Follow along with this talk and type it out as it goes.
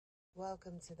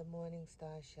Welcome to the Morning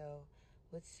Star Show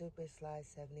with Super Sly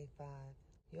 75.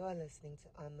 You're listening to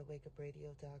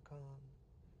onthewakeupradio.com.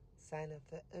 Sign up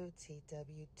for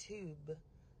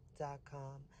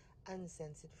OTWTube.com,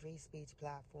 uncensored free speech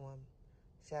platform.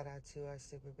 Shout out to our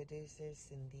super producer,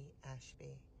 Cindy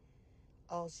Ashby.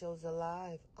 All shows are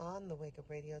live on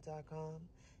thewakeupradio.com.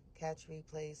 Catch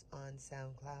replays on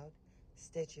SoundCloud,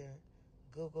 Stitcher,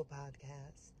 Google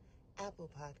Podcasts, Apple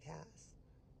Podcasts,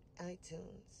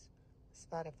 iTunes,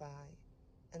 Spotify,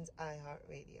 and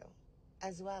iHeartRadio,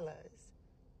 as well as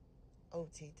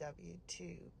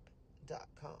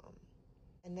OTWTube.com.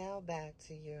 And now back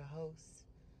to your host,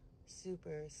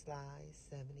 Super Sly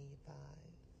 75.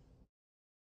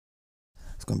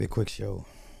 It's going to be a quick show.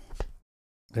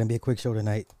 Gonna be a quick show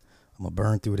tonight. I'm gonna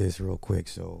burn through this real quick,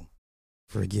 so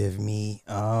forgive me.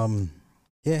 Yeah,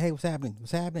 hey, what's happening?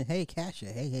 What's happening? Hey, Kasha.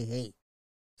 Hey.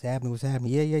 What's happening? What's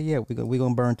happening? Yeah. We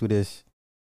gonna burn through this.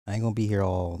 I ain't gonna be here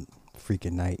all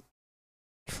freaking night.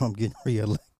 Trump getting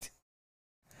reelected.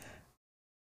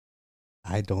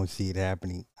 I don't see it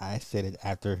happening. I said it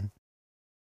after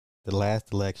the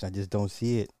last election. I just don't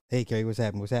see it. Hey, Kerry, what's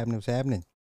happening? What's happening?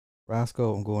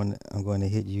 Roscoe, I'm going to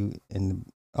hit you in the.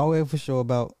 Oh, yeah, for sure.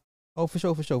 For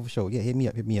sure. Yeah, hit me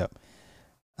up.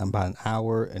 I'm about an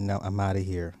hour and now I'm out of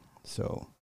here. So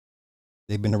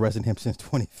they've been arresting him since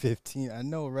 2015. I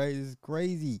know, right? It's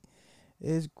crazy.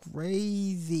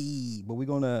 But we're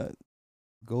gonna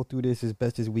go through this as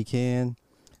best as we can.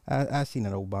 I seen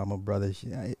an Obama brother.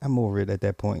 I'm over it at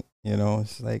that point. You know,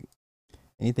 it's like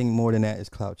anything more than that is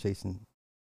clout chasing.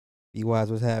 Be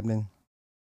wise, what's happening?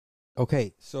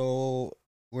 Okay, so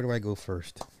where do I go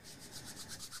first?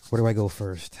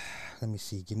 Let me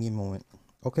see. Give me a moment.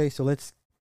 Okay, so let's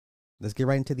get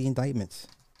right into the indictments.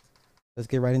 This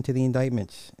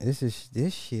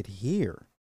shit here.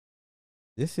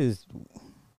 This is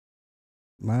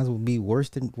might as well be worse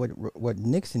than what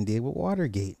Nixon did with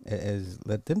Watergate. As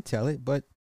let them tell it, but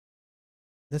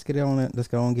let's get on it. Let's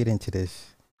go and get into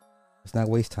this. Let's not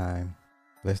waste time.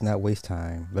 Let's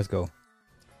go.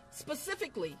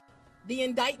 Specifically, the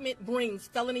indictment brings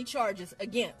felony charges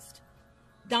against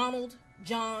Donald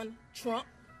John Trump,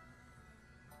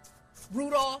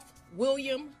 Rudolph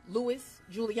William Louis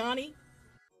Giuliani.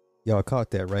 Y'all caught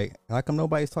that, right? How come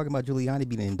nobody's talking about Giuliani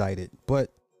being indicted?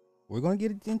 But we're going to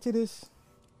get into this.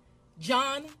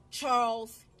 John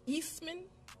Charles Eastman,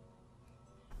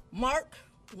 Mark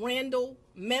Randall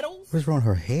Meadows. What's wrong with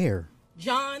her hair?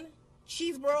 John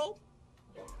Cheeseborough,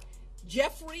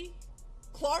 Jeffrey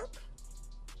Clark,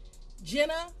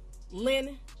 Jenna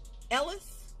Lynn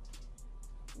Ellis,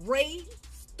 Ray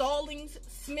Stallings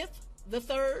Smith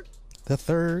III,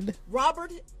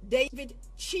 Robert David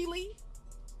Cheeley,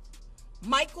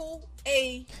 Michael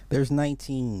A. There's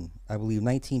 19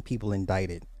 people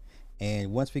indicted.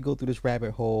 And once we go through this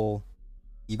rabbit hole,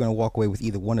 you're going to walk away with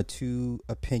either one or two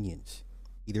opinions.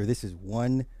 Either this is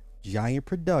one giant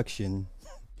production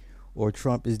or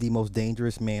Trump is the most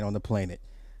dangerous man on the planet.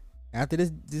 After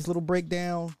this little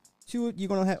breakdown, you're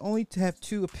going to only have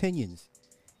two opinions.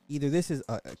 Either this is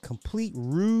a complete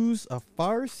ruse, a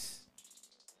farce,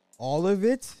 all of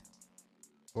it,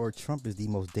 or Trump is the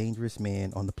most dangerous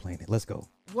man on the planet. Let's go.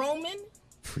 Roman.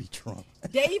 Free Trump.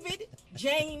 David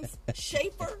James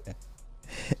Schaefer.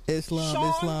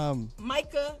 Islam.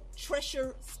 Micah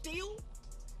Tresher Steele.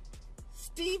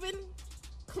 Stephen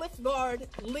Cliffgard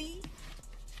Lee.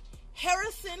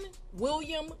 Harrison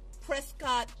William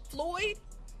Prescott Floyd.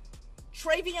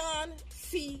 Travion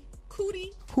C.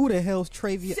 Cootie. Who the hell's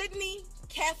Travion? Sydney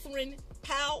Catherine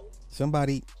Powell.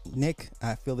 Somebody, Nick,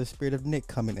 I feel the spirit of Nick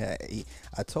coming.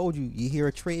 I told you, you hear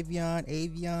a Travion,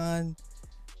 Avion.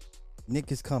 Nick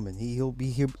is coming. He'll be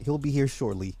here. He'll be here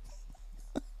shortly.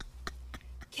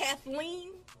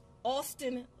 Kathleen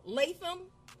Austin Latham,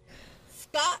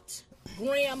 Scott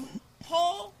Graham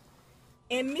Hall,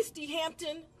 and Misty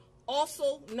Hampton,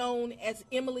 also known as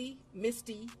Emily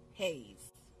Misty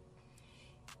Hayes.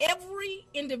 Every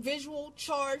individual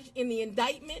charged in the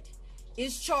indictment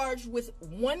is charged with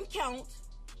one count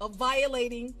of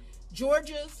violating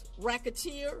Georgia's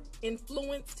Racketeer,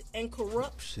 Influenced, and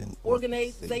Corrupt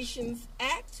Organizations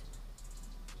Act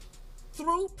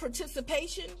through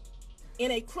participation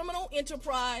in a criminal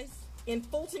enterprise in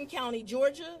Fulton County,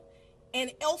 Georgia,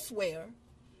 and elsewhere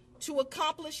to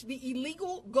accomplish the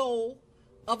illegal goal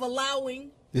of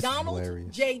allowing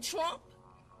Donald J. Trump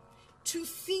to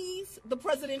seize the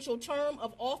presidential term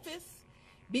of office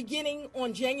beginning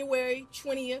on January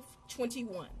 20th,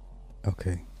 21.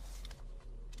 Okay.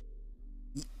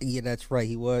 Yeah, that's right.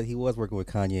 He was working with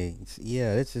Kanye.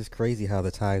 Yeah, it's just crazy how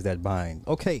the ties that bind.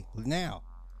 Okay, now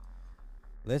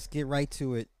let's get right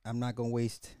to it. I'm not gonna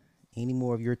waste any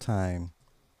more of your time.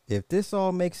 If this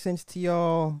all makes sense to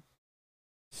y'all,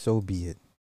 so be it.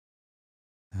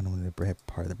 I don't want to have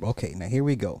part of the. Okay, now here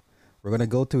we go. We're gonna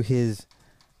go through his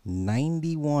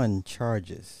 91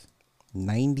 charges.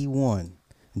 91.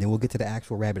 And then we'll get to the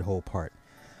actual rabbit hole part.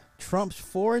 Trump's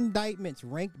 4 indictments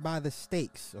ranked by the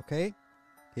stakes. Okay,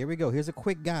 here we go. Here's a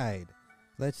quick guide.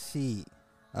 Let's see.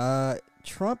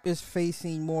 Trump is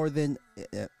facing more than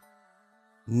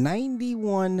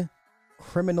 91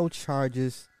 criminal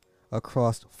charges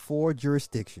across 4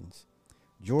 jurisdictions: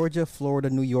 Georgia, Florida,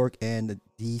 New York, and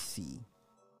D.C.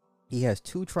 He has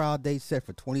 2 trial dates set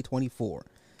for 2024.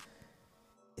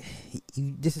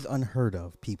 This is unheard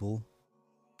of, people.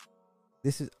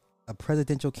 This is a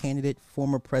presidential candidate,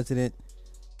 former president,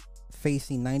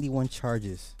 facing 91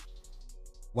 charges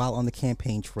while on the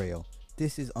campaign trail.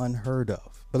 This is unheard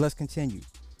of. But let's continue.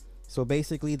 So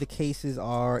basically, the cases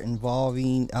are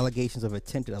involving allegations of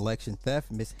attempted election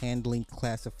theft, mishandling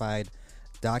classified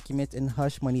documents, and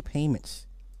hush money payments.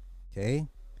 Okay,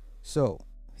 so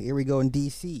here we go in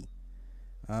D.C.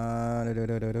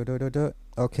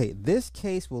 Okay, this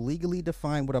case will legally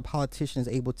define what a politician is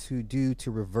able to do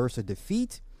to reverse a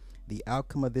defeat. The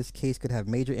outcome of this case could have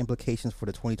major implications for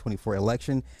the 2024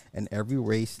 election and every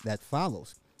race that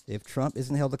follows. If Trump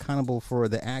isn't held accountable for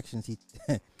the actions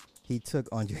he took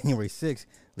on January 6th,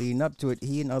 leading up to it,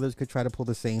 he and others could try to pull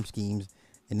the same schemes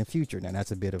in the future. Now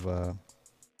that's a bit of an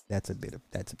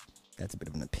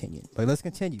opinion, but let's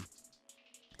continue.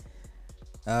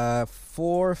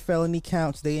 4 felony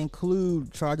counts. They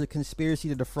include charge of conspiracy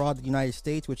to defraud the United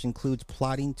States, which includes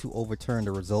plotting to overturn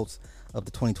the results of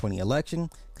the 2020 election,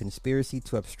 conspiracy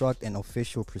to obstruct an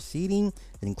official proceeding,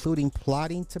 including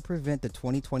plotting to prevent the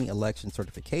 2020 election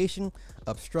certification,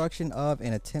 obstruction of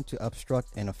an attempt to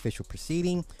obstruct an official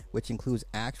proceeding, which includes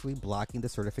actually blocking the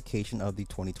certification of the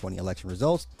 2020 election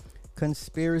results,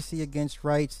 conspiracy against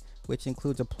rights, which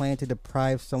includes a plan to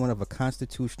deprive someone of a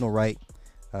constitutional right,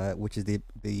 which is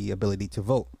the ability to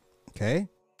vote. Okay,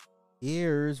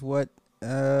 here's what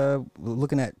we're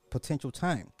looking at: potential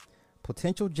time,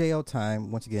 potential jail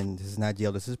time. Once again, this is not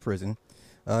jail, this is prison.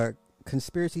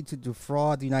 Conspiracy to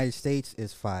defraud the United States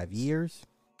is 5 years.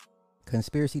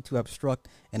 Conspiracy to obstruct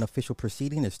an official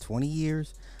proceeding is 20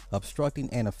 years. Obstructing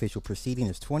an official proceeding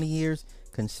is 20 years.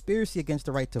 Conspiracy against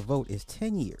the right to vote is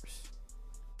 10 years.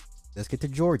 Let's get to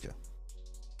Georgia.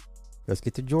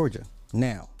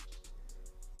 Now,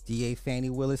 DA Fani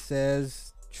Willis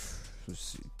says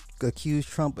accused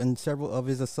Trump and several of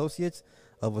his associates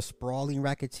of a sprawling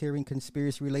racketeering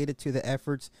conspiracy related to the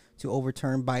efforts to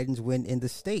overturn Biden's win in the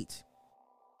state.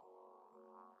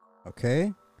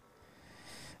 Okay.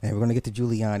 And we're going to get to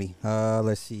Giuliani.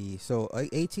 Let's see. So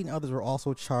 18 others were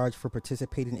also charged for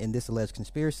participating in this alleged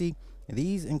conspiracy. And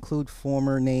these include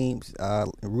former names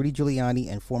Rudy Giuliani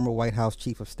and former White House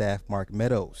Chief of Staff Mark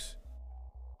Meadows.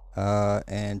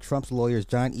 And Trump's lawyers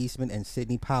John Eastman and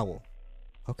Sidney Powell.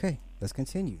 Okay, let's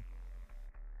continue.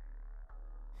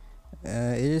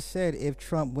 It is said if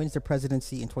Trump wins the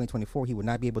presidency in 2024, he would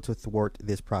not be able to thwart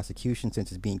this prosecution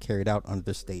since it's being carried out under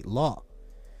the state law.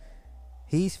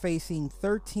 He's facing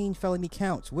 13 felony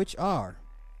counts, which are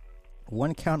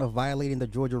 1 count of violating the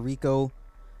Georgia RICO,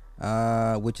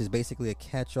 which is basically a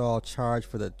catch-all charge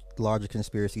for the larger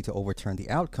conspiracy to overturn the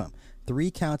outcome.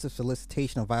 3 counts of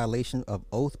solicitation of violation of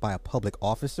oath by a public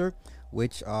officer,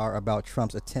 which are about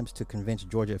Trump's attempts to convince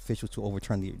Georgia officials to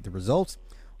overturn the results.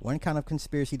 1 count of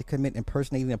conspiracy to commit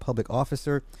impersonating a public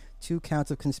officer. 2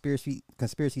 counts of conspiracy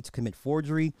to commit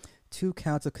forgery. 2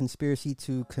 counts of conspiracy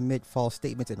to commit false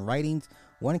statements in writings.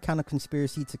 1 count of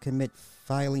conspiracy to commit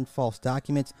filing false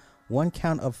documents. 1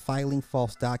 count of filing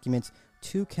false documents.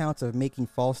 2 counts of making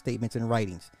false statements in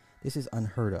writings. This is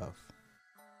unheard of.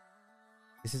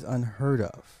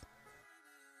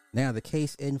 Now, the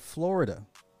case in Florida.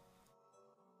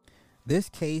 This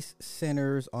case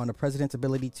centers on the president's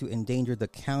ability to endanger the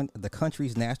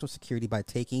country's national security by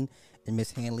taking and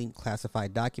mishandling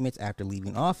classified documents after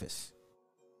leaving office.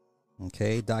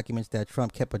 Okay, documents that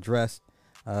Trump kept addressed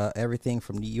everything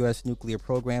from the U.S. nuclear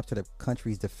programs to the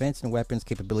country's defense and weapons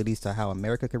capabilities to how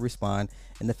America could respond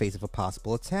in the face of a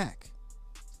possible attack.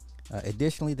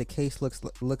 Additionally, the case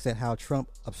looks at how Trump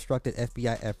obstructed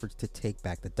FBI efforts to take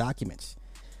back the documents.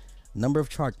 Number of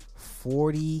charges,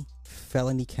 40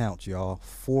 felony counts, y'all.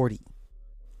 40.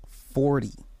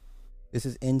 This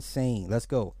is insane. Let's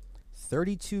go.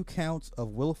 32 counts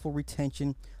of willful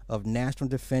retention of national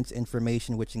defense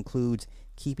information, which includes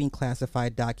keeping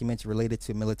classified documents related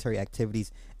to military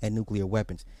activities and nuclear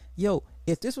weapons. Yo,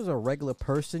 if this was a regular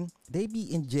person, they'd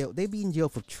be in jail. They'd be in jail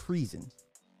for treason.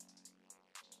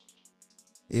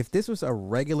 If this was a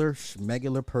regular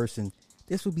schmegular person,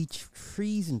 this would be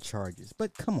treason charges.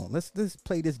 But come on, let's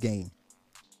play this game.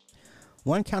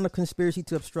 One count of conspiracy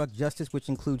to obstruct justice, which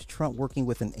includes Trump working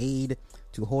with an aide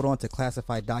to hold on to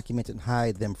classified documents and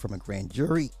hide them from a grand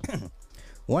jury.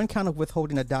 One count of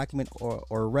withholding a document or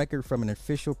a record from an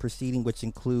official proceeding, which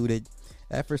included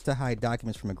efforts to hide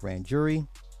documents from a grand jury.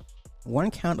 One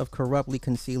count of corruptly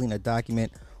concealing a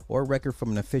document or record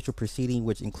from an official proceeding,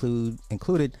 which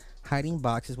included hiding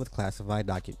boxes with classified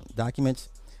documents.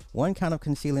 One count of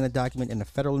concealing a document in a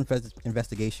federal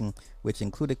investigation, which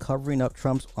included covering up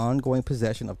Trump's ongoing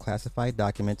possession of classified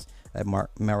documents at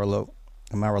Mar-a-Lago.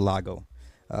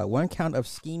 One count of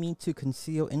scheming to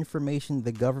conceal information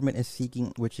the government is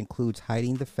seeking, which includes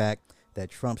hiding the fact that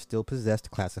Trump still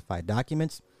possessed classified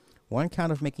documents. One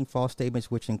count of making false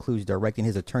statements, which includes directing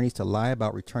his attorneys to lie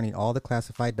about returning all the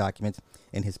classified documents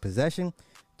in his possession.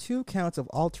 Two counts of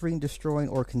altering, destroying,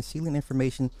 or concealing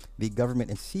information the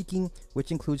government is seeking,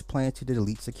 which includes plans to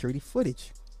delete security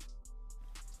footage.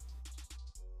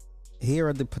 Here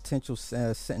are the potential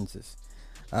sentences.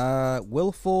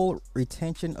 Willful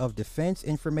retention of defense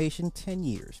information, 10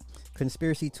 years.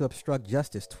 Conspiracy to obstruct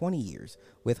justice, 20 years.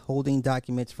 Withholding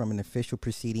documents from an official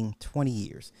proceeding, 20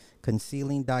 years.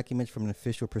 Concealing documents from an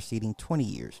official proceeding, 20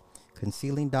 years.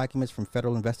 Concealing documents from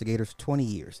federal investigators, 20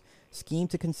 years. Scheme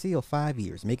to conceal, 5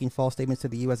 years. Making false statements to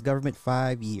the U.S. government,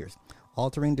 5 years.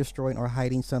 Altering, destroying, or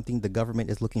hiding something the government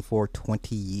is looking for,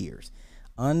 20 years.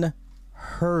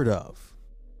 Unheard of.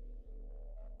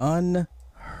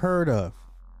 Unheard of.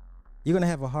 You're going to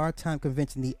have a hard time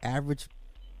convincing the average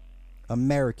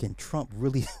American Trump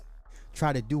really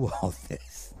tried to do all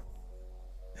this.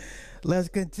 Let's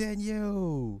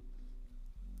continue.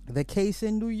 The case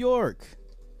in New York.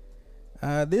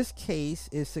 This case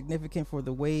is significant for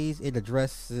the ways it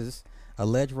addresses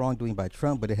alleged wrongdoing by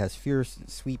Trump, but it has fewer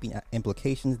sweeping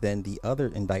implications than the other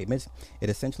indictments. It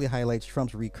essentially highlights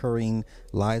Trump's recurring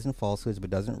lies and falsehoods, but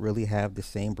doesn't really have the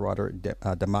same broader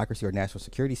democracy or national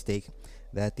security stake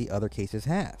that the other cases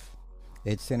have.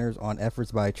 It centers on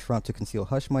efforts by Trump to conceal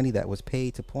hush money that was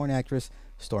paid to porn actress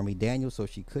Stormy Daniels so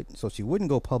she wouldn't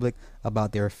go public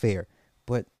about their affair.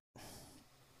 But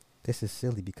this is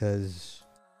silly because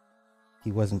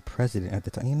he wasn't president at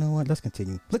the time. You know what? Let's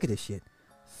continue. Look at this shit.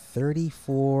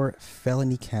 34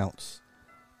 felony counts.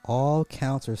 All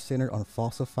counts are centered on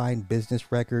falsifying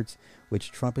business records,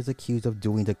 which Trump is accused of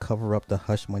doing to cover up the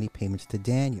hush money payments to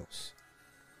Daniels.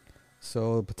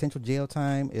 So potential jail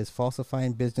time is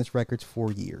falsifying business records,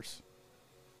 4 years.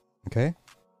 Okay.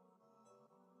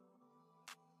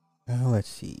 Now let's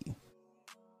see.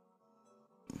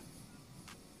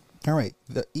 All right.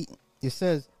 It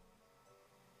says,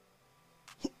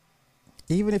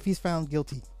 even if he's found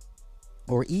guilty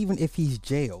or even if he's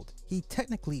jailed, he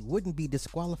technically wouldn't be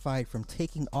disqualified from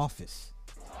taking office.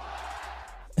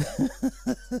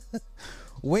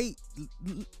 Wait,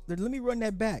 let me run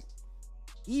that back.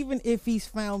 Even if he's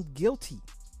found guilty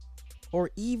or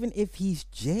even if he's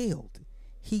jailed,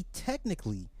 he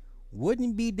technically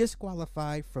wouldn't be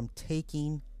disqualified from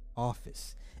taking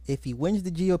office. If he wins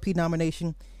the GOP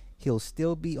nomination, he'll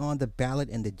still be on the ballot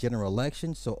in the general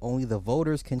election, so only the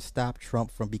voters can stop Trump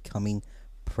from becoming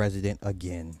president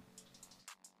again.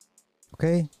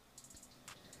 Okay?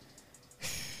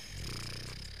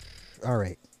 All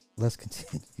right, let's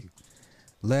continue.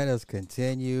 Let us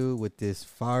continue with this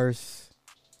farce.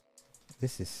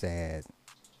 This is sad.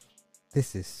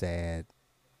 This is sad.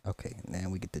 Okay, now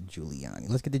we get to Giuliani.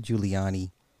 Let's get to Giuliani.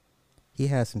 He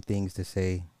has some things to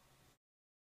say.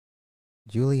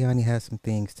 Giuliani has some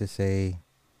things to say.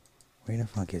 Where the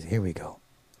fuck is it? Here we go.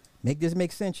 Make this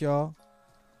make sense, y'all.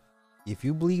 If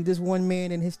you believe this one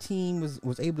man and his team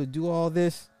was able to do all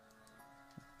this,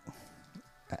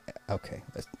 okay,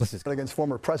 let's just against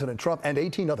former President Trump and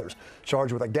 18 others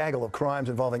charged with a gaggle of crimes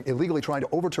involving illegally trying to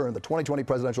overturn the 2020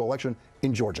 presidential election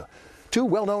in Georgia. Two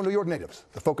well-known New York natives,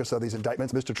 the focus of these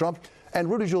indictments, Mr. Trump and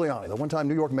Rudy Giuliani, the one-time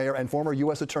New York mayor and former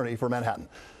U.S. attorney for Manhattan.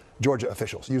 Georgia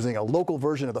officials using a local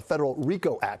version of the federal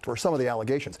RICO Act for some of the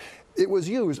allegations. It was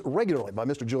used regularly by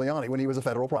Mr. Giuliani when he was a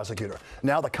federal prosecutor.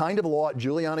 Now, the kind of law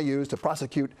Giuliani used to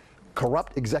prosecute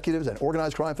corrupt executives and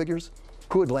organized crime figures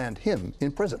could land him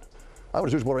in prison. I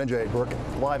was News reporter NJ Burke,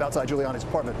 live outside Giuliani's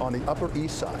apartment on the Upper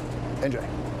East Side. NJ.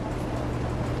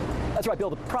 That's right, Bill.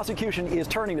 The prosecution is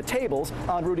turning the tables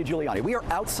on Rudy Giuliani. We are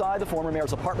outside the former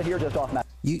mayor's apartment here just off.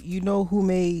 You know who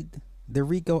made the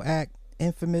RICO Act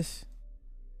infamous?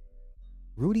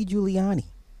 Rudy Giuliani.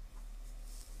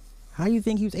 How do you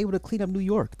think he was able to clean up New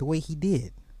York the way he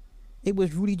did? It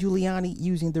was Rudy Giuliani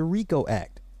using the RICO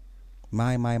Act.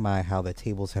 My, how the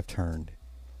tables have turned.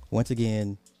 Once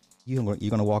again, you're going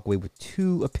to walk away with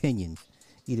two opinions.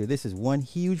 either this is one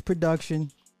huge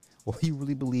production, or you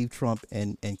really believe Trump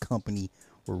and company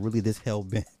were really this hell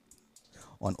bent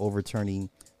on overturning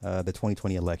the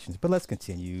 2020 elections. But let's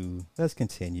continue.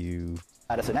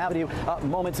 Madison Avenue.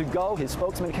 Moments ago, his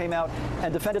spokesman came out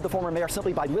and defended the former mayor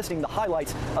simply by listing the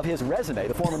highlights of his resume.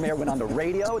 The former mayor went on the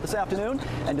radio this afternoon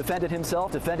and defended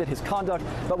himself, defended his conduct,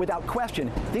 but without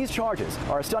question, these charges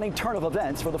are a stunning turn of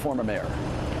events for the former mayor.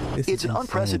 It's an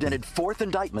unprecedented fourth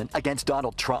indictment against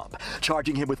Donald Trump,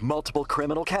 charging him with multiple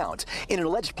criminal counts in an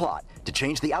alleged plot to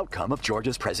change the outcome of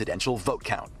Georgia's presidential vote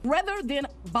count. Rather than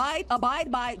abide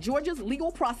by Georgia's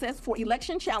legal process for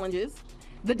election challenges,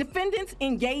 the defendants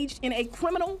engaged in a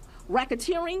criminal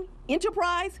racketeering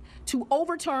enterprise to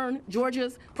overturn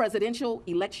Georgia's presidential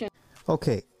election.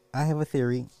 Okay, I have a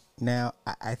theory. Now,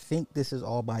 I think this is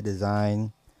all by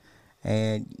design.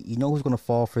 And you know who's going to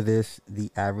fall for this? The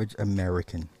average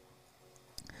American.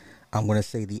 I'm going to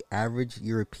say the average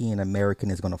European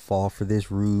American is going to fall for this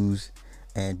ruse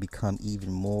and become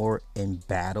even more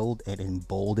embattled and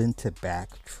emboldened to back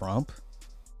Trump.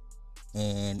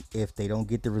 And if they don't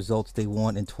get the results they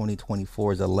want in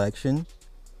 2024's election,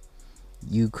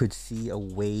 you could see a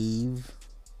wave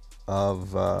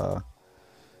of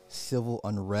civil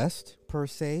unrest, per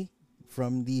se,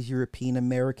 from these European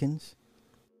Americans.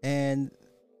 And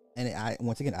I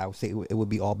once again, I would say it would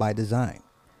be all by design.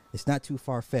 It's not too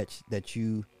far-fetched that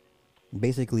you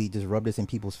basically just rub this in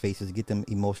people's faces, get them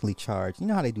emotionally charged. You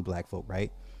know how they do black folk, right?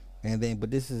 And then,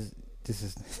 but this is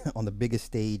on the biggest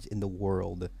stage in the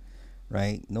world,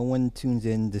 right? No one tunes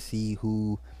in to see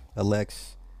who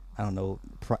elects, I don't know,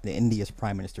 India's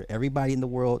prime minister. Everybody in the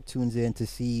world tunes in to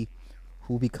see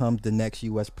who becomes the next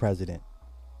U.S. president,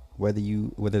 whether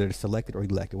they're selected or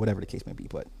elected, whatever the case may be.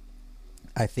 But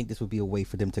I think this would be a way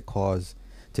for them to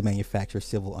manufacture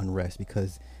civil unrest,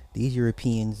 because these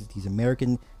Europeans, these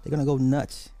American, they're gonna go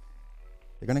nuts.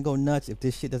 They're gonna go nuts if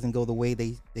this shit doesn't go the way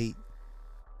they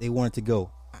want it to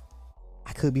go.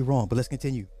 I could be wrong, but let's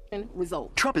continue.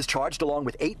 Result. Trump is charged along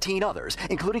with 18 others,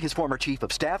 including his former chief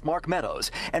of staff, Mark Meadows,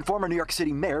 and former New York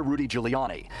City Mayor Rudy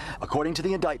Giuliani. According to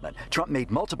the indictment, Trump made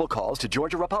multiple calls to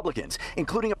Georgia Republicans,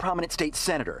 including a prominent state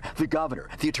senator, the governor,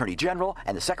 the attorney general,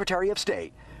 and the secretary of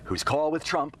state, whose call with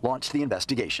Trump launched the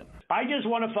investigation. I just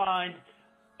want to find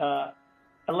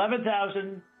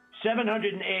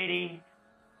 11,780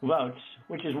 votes,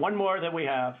 which is one more than we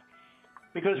have,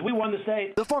 because we won the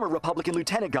state. The former Republican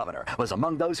lieutenant governor was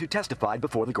among those who testified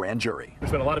before the grand jury.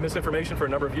 There's been a lot of misinformation for a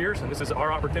number of years, and this is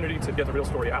our opportunity to get the real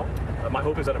story out. My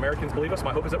hope is that Americans believe us.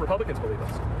 My hope is that Republicans believe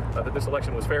us, that this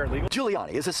election was fair and legal.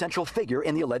 Giuliani is a central figure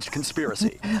in the alleged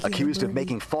conspiracy, accused of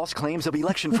making false claims of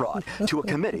election fraud to a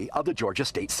committee of the Georgia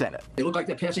State Senate. They look like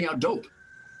they're passing out dope,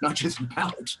 not just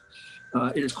ballots.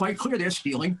 It is quite clear they're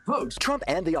stealing votes. Trump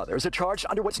and the others are charged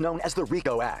under what's known as the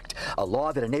RICO Act, a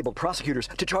law that enabled prosecutors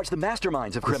to charge the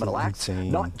masterminds of criminal acts,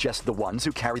 not just the ones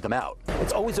who carry them out.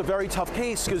 It's always a very tough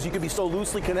case because you can be so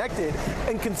loosely connected,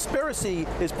 and conspiracy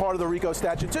is part of the RICO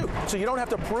statute too. So you don't have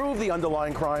to prove the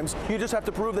underlying crimes, you just have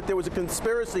to prove that there was a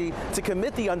conspiracy to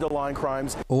commit the underlying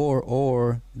crimes.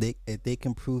 Or if they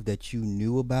can prove that you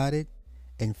knew about it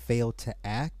and failed to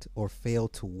act or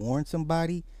failed to warn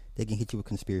somebody, they can hit you with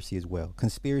conspiracy as well.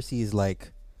 Conspiracy is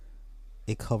like,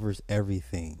 it covers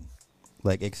everything.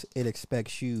 Like it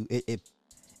expects you,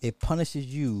 it punishes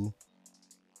you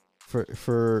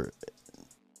for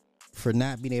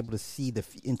not being able to see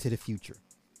into the future.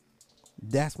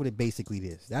 That's what it basically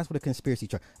is. That's what a conspiracy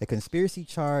charge. A conspiracy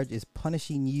charge is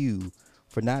punishing you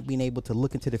for not being able to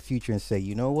look into the future and say,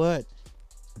 you know what,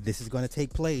 this is going to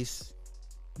take place.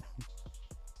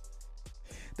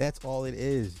 That's all it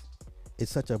is.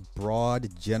 It's such a broad,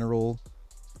 general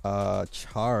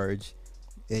charge.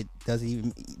 It doesn't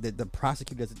even, the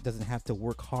prosecutor doesn't have to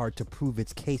work hard to prove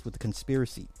its case with the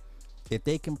conspiracy. If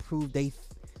they can prove they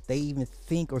even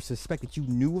think or suspect that you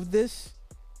knew of this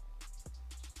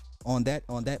on that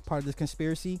part of this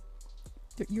conspiracy,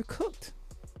 you're cooked.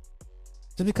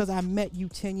 Just because I met you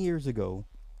 10 years ago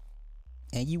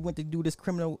and you went to do this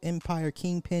criminal empire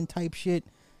kingpin type shit,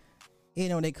 you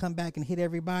know, they come back and hit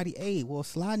everybody. Hey, well,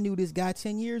 Sly knew this guy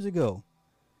 10 years ago.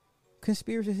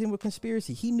 Conspiracy him with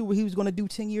conspiracy. He knew what he was going to do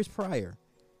 10 years prior.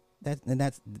 That's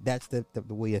the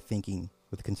way of thinking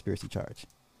with the conspiracy charge.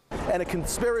 And a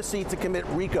conspiracy to commit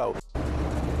RICO.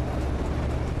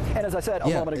 And as I said a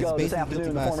moment ago, this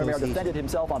afternoon, the former mayor defended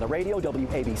himself on the radio,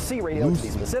 WABC radio to be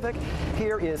specific.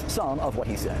 Here is some of what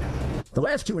he said. The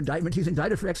last two indictments, he's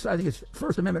indicted for exercising his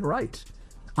First Amendment rights.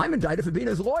 I'm indicted for being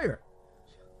his lawyer.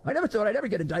 I never thought I'd ever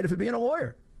get indicted for being a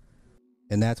lawyer.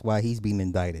 And that's why he's being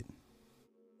indicted.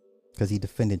 Because he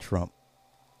defended Trump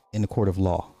in the court of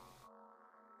law.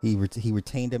 He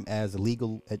retained him as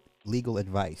legal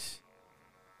advice.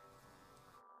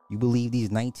 You believe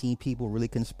these 19 people really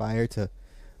conspired to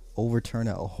overturn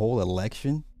a whole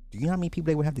election? Do you know how many people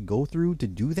they would have to go through to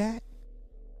do that?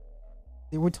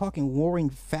 They were talking warring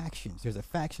factions. There's a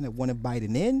faction that wanted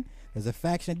Biden in. There's a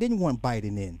faction that didn't want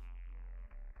Biden in.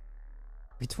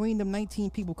 Between them, 19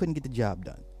 people couldn't get the job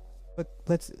done. But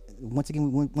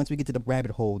once we get to the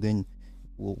rabbit hole, then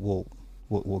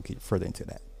we'll get further into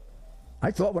that.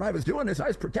 I thought when I was doing this, I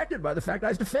was protected by the fact I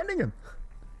was defending him.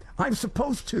 I'm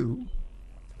supposed to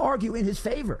argue in his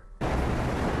favor.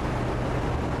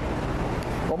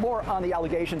 Well, more on the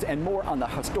allegations and more on the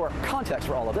historic context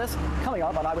for all of this coming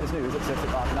up on Eyewitness News at 6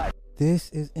 o'clock tonight. This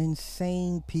is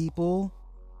insane, people.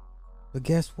 But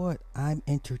guess what? I'm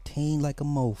entertained like a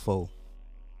mofo.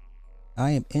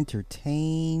 I am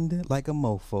entertained like a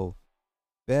mofo.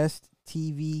 Best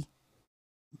TV.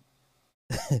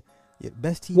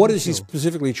 Best TV. What is show. he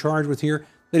specifically charged with here?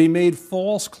 That he made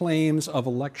false claims of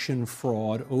election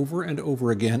fraud over and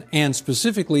over again, and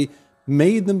specifically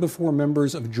made them before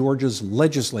members of Georgia's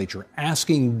legislature,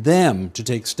 asking them to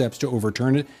take steps to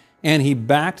overturn it. And he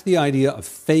backed the idea of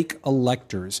fake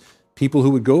electors, people who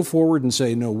would go forward and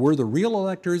say, no, we're the real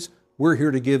electors. We're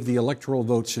here to give the electoral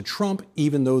votes to Trump,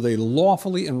 even though they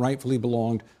lawfully and rightfully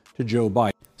belonged to Joe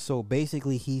Biden. So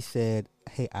basically he said,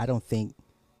 hey, I don't think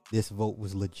this vote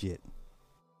was legit.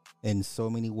 In so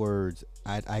many words,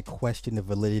 I question the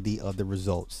validity of the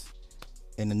results.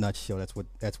 In a nutshell,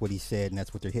 that's what he said, and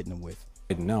that's what they're hitting him with.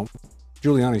 Now,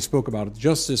 Giuliani spoke about it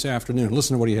just this afternoon.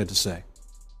 Listen to what he had to say.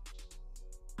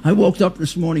 I woke up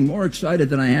this morning more excited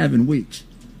than I have in weeks.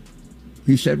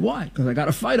 He said, why? Because I got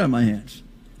a fight on my hands,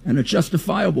 and a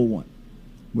justifiable one.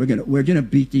 We're gonna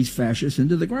beat these fascists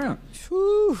into the ground.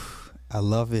 Whew, I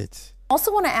love it.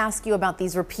 Also want to ask you about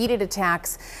these repeated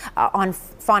attacks on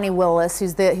Fani Willis,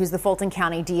 who's the Fulton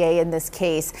County DA in this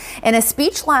case. In a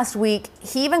speech last week,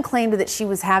 he even claimed that she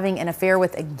was having an affair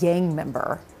with a gang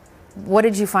member. What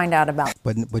did you find out about?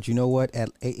 But you know what?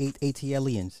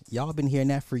 ATLians, y'all been hearing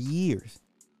that for years.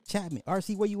 Chapman,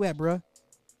 RC, where you at, bruh?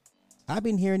 I've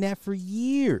been hearing that for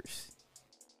years.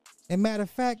 And matter of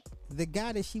fact, the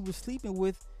guy that she was sleeping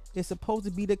with is supposed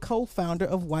to be the co-founder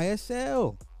of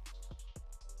YSL.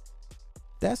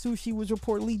 That's who she was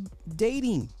reportedly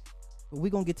dating. But we're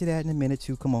going to get to that in a minute,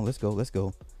 too. Come on, let's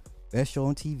go. Best show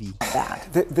on TV.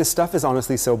 This stuff is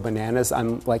honestly so bananas.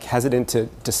 I'm hesitant to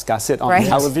discuss it on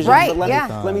television. Right,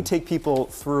 but let me take people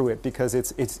through it because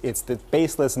it's the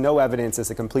baseless, no evidence. It's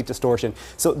a complete distortion.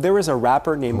 So there is a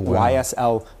rapper named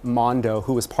YSL Mondo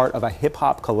who was part of a hip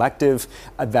hop collective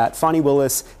that Fani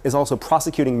Willis is also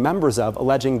prosecuting members of,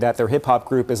 alleging that their hip hop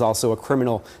group is also a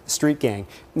criminal street gang.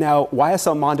 Now,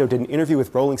 YSL Mondo did an interview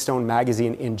with Rolling Stone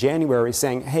magazine in January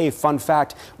saying, hey, fun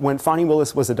fact, when Fani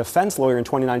Willis was a defense lawyer in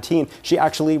 2019, she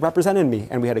actually represented me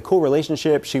and we had a cool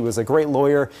relationship. She was a great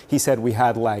lawyer. He said we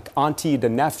had auntie to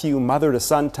nephew, mother to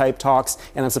son type talks.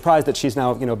 And I'm surprised that she's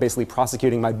now, basically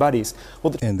prosecuting my buddies.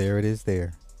 Well, and there it is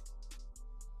there.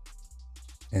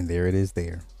 And there it is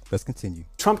there. Let's continue.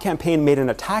 Trump campaign made an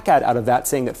attack ad out of that,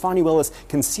 saying that Fani Willis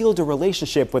concealed a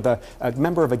relationship with a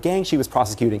member of a gang she was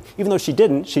prosecuting. Even though she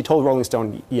didn't, she told Rolling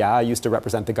Stone, yeah, I used to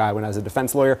represent the guy when I was a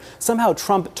defense lawyer. Somehow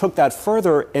Trump took that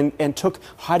further and took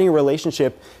hiding a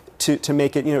relationship to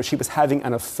make it, she was having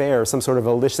an affair, some sort of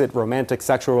illicit romantic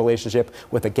sexual relationship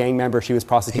with a gang member she was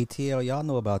prosecuting. ATL, y'all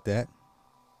know about that.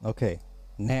 Okay,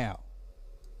 now,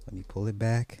 let me pull it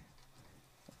back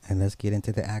and let's get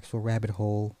into the actual rabbit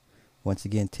hole. Once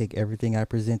again, take everything I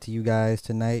present to you guys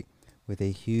tonight with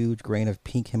a huge grain of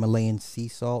pink Himalayan sea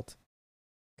salt.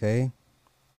 Okay?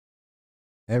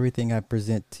 Everything I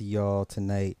present to y'all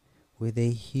tonight with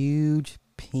a huge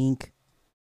grain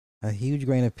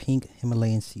of pink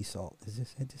Himalayan sea salt. Is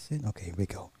this it? Okay, here we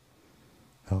go.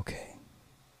 Okay.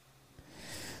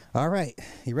 All right.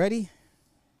 You ready?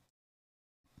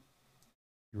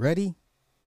 You ready?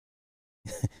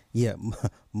 Yeah,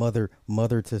 mother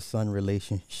to son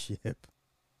relationship.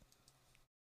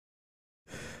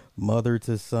 Mother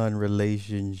to son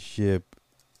relationship.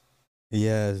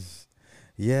 Yes,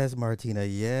 Martina.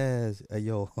 Yes.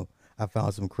 Yo, I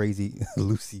found some crazy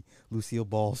Lucille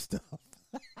Ball stuff.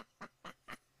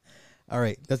 All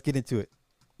right, let's get into it.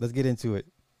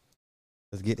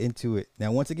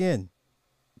 Now, once again,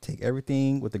 take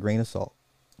everything with a grain of salt.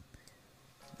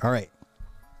 All right.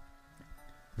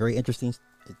 Very interesting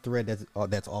thread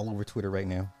that's all over Twitter right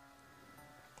now.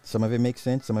 Some of it makes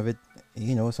sense. Some of it,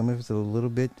 some of it's a little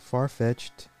bit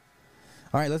far-fetched.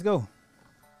 All right, let's go.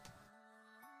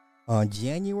 On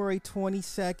January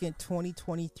 22nd,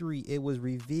 2023, it was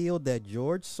revealed that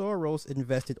George Soros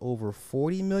invested over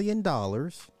 $40 million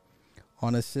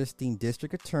on assisting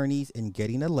district attorneys in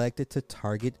getting elected to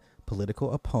target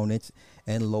political opponents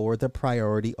and lower the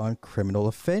priority on criminal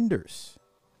offenders.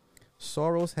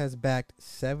 Soros has backed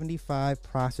 75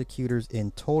 prosecutors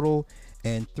in total,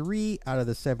 and 3 out of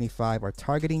the 75 are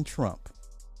targeting Trump.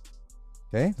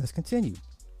 Okay, let's continue.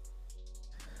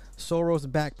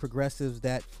 Soros backed progressives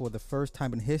that for the first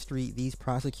time in history, these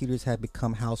prosecutors have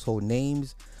become household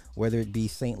names, whether it be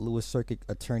St. Louis Circuit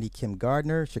Attorney Kim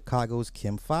Gardner, Chicago's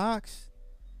Kim Foxx,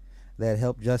 that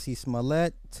helped Jussie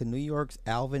Smollett, to New York's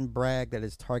Alvin Bragg that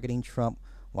is targeting Trump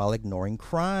while ignoring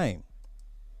crime.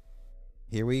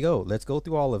 Here we go. Let's go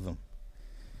through all of them.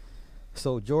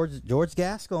 So George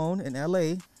Gascon in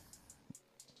LA,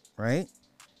 right?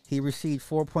 He received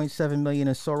 $4.7 million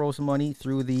in Soros money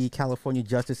through the California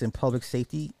Justice and Public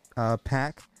Safety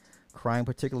PAC. Crime,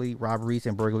 particularly robberies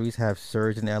and burglaries, have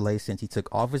surged in LA since he took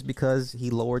office because he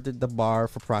lowered the bar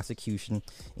for prosecution.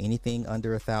 Anything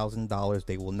under $1,000,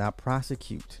 they will not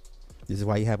prosecute. This is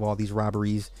why you have all these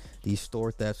robberies, these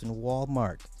store thefts in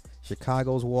Walmart.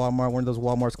 Chicago's Walmart, one of those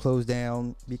Walmarts closed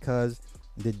down because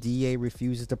the DA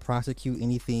refuses to prosecute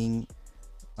anything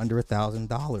under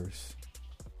 $1,000.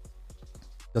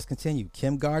 Let's continue.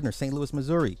 Kim Gardner, St. Louis,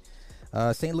 Missouri.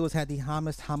 St. Louis had the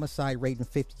highest homicide rate in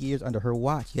 50 years under her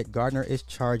watch, yet Gardner is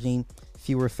charging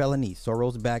fewer felonies.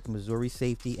 Soros-backed Missouri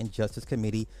Safety and Justice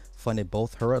Committee funded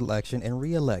both her election and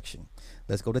re-election.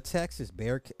 Let's go to Texas,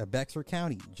 Bexar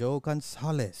County. Joe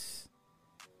Gonzalez,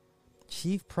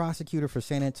 chief prosecutor for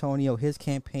San Antonio. His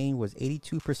campaign was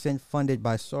 82% funded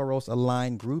by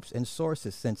Soros-aligned groups and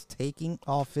sources. Since taking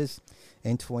office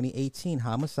in 2018,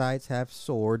 homicides have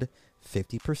soared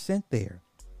 50% there.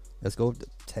 Let's go to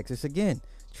Texas again.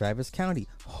 Travis County,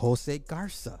 Jose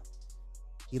Garza,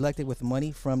 elected with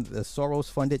money from the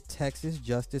Soros-funded Texas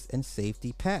Justice and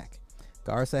Safety PAC.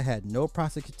 Garza had no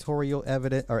prosecutorial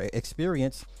evidence or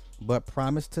experience, but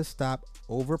promised to stop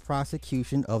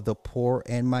over-prosecution of the poor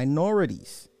and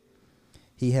minorities.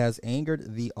 He has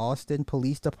angered the Austin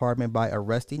Police Department by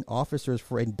arresting officers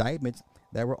for indictments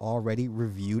that were already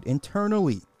reviewed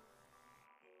internally.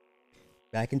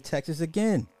 Back in Texas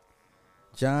again,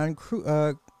 John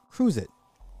Cruzet,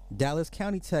 Dallas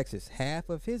County, Texas. Half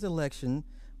of his election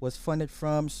was funded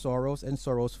from Soros and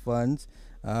Soros funds.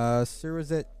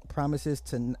 Cruzet promises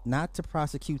not to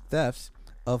prosecute thefts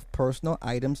of personal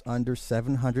items under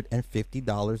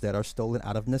 $750 that are stolen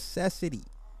out of necessity.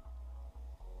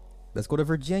 Let's go to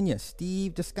Virginia.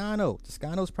 Steve Descano.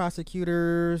 Descano's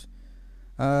prosecutors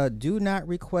do not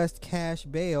request cash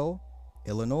bail.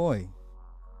 Illinois.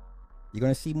 You're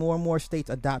going to see more and more states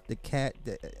adopt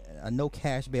a no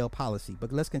cash bail policy.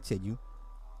 But let's continue.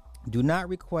 Do not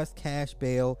request cash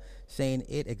bail, saying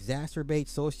it exacerbates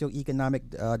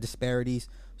socioeconomic disparities.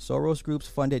 Soros groups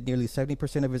funded nearly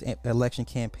 70% of his election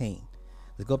campaign.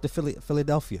 Let's go up to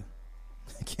Philadelphia,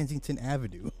 Kensington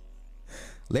Avenue.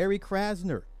 Larry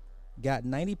Krasner got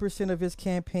 90% of his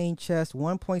campaign chest,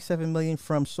 $1.7 million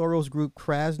from Soros group.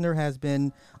 Krasner has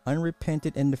been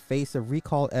unrepentant in the face of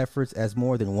recall efforts as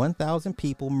more than 1,000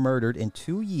 people murdered in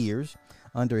 2 years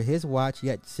under his watch,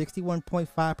 yet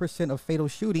 61.5% of fatal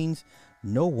shootings,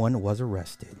 no one was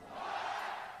arrested.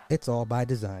 It's all by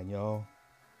design, y'all.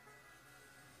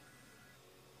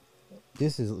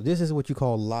 This is what you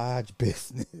call lodge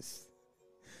business.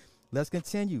 Let's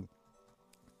continue.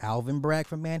 Alvin Bragg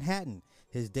from Manhattan.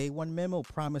 His day one memo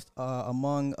promised,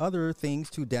 among other things,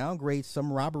 to downgrade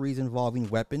some robberies involving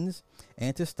weapons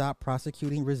and to stop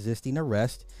prosecuting resisting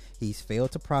arrest. He's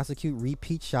failed to prosecute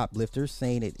repeat shoplifters,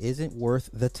 saying it isn't worth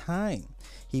the time.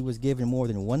 He was given more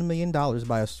than $1 million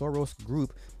by a Soros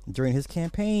group during his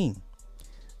campaign.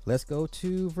 Let's go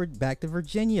back to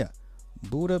Virginia.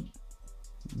 Buddha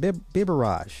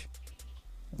Biberaj,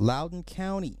 Loudoun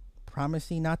County,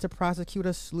 promising not to prosecute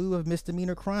a slew of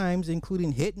misdemeanor crimes,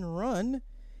 including hit and run,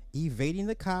 evading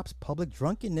the cops, public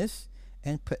drunkenness,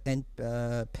 and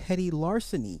petty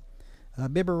larceny.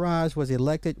 Biberaj was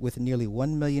elected with nearly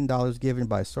 $1 million given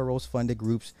by Soros-funded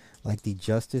groups like the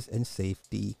Justice and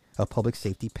Public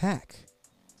Safety PAC.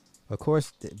 Of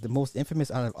course, the most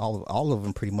infamous out of all of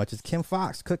them pretty much is Kim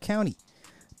Foxx, Cook County,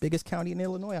 biggest county in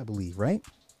Illinois, I believe, right?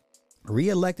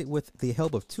 Re-elected with the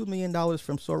help of $2 million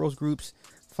from Soros groups,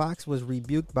 Fox was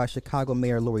rebuked by Chicago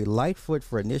Mayor Lori Lightfoot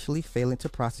for initially failing to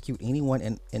prosecute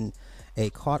anyone in a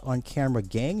caught-on-camera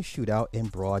gang shootout in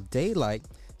broad daylight,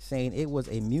 saying it was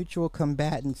a mutual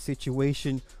combatant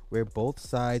situation where both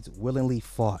sides willingly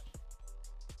fought.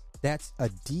 That's a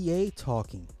DA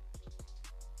talking.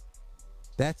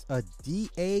 That's a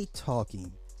DA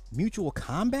talking. Mutual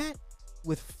combat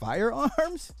with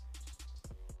firearms?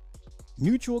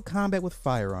 Mutual combat with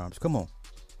firearms. Come on.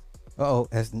 Uh-oh,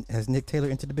 has Nick Taylor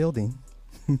entered the building?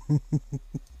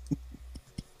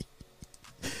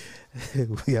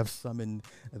 We have summoned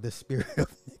the spirit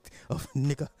of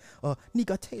Nika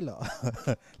Taylor.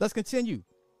 Let's continue.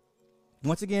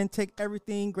 Once again, take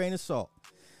everything grain of salt.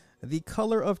 The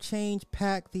Color of Change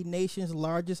PAC, the nation's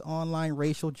largest online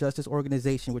racial justice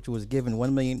organization, which was given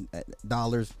 $1 million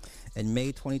in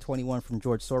May 2021 from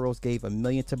George Soros, gave $1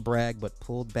 million to Bragg, but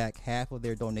pulled back half of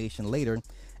their donation later.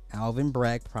 Alvin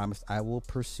Bragg promised, "I will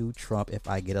pursue Trump if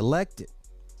I get elected."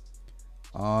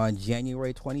 On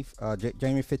January 15,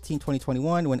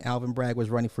 2021, when Alvin Bragg was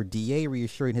running for DA,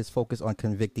 reassuring his focus on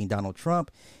convicting Donald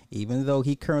Trump, even though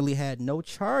he currently had no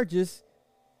charges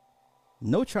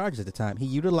at the time, he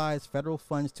utilized federal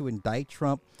funds to indict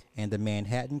Trump, and the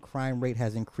Manhattan crime rate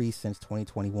has increased since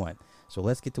 2021. So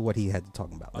let's get to what he had to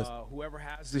talk about. Whoever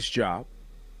has this job,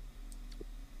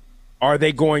 are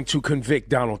they going to convict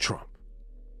Donald Trump?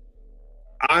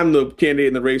 I'm the candidate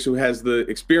in the race who has the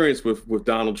experience with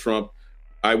Donald Trump.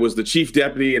 I was the chief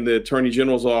deputy in the Attorney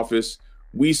General's office.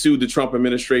 We sued the Trump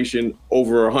administration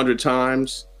over 100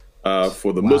 times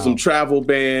for the Muslim travel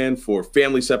ban, for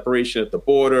family separation at the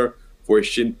border, for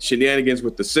shenanigans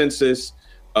with the census.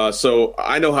 So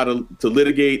I know how to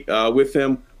litigate with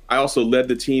him. I also led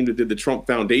the team that did the Trump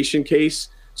Foundation case.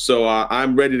 So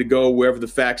I'm ready to go wherever the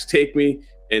facts take me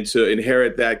and to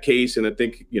inherit that case. And I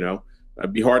think,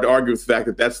 it'd be hard to argue with the fact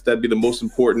that that'd be the most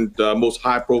important, most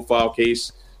high profile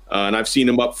case. And I've seen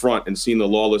him up front and seen the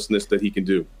lawlessness that he can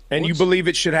do. And you believe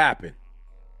it should happen?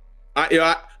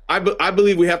 I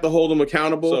believe we have to hold him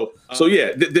accountable. So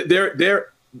yeah,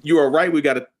 you are right. We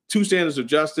got two standards of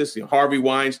justice. Harvey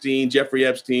Weinstein, Jeffrey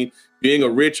Epstein. Being a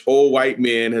rich old white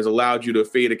man has allowed you to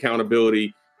evade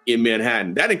accountability in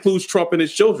Manhattan. That includes Trump and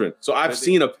his children. So I've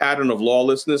seen a pattern of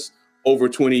lawlessness over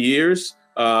 20 years.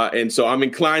 And so I'm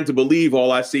inclined to believe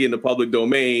all I see in the public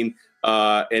domain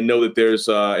and know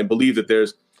that and believe that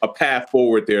there's a path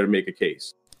forward there to make a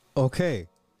case. Okay,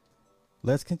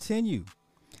 let's continue.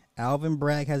 Alvin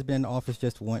Bragg has been in office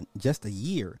just a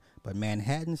year, but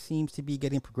Manhattan seems to be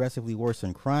getting progressively worse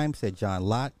in crime, said John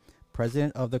Lott,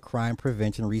 president of the Crime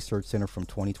Prevention Research Center from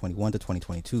 2021 to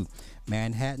 2022.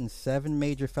 Manhattan's 7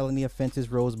 major felony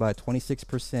offenses rose by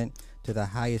 26% to the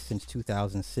highest since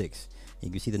 2006.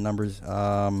 You can see the numbers.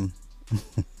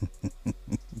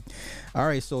 All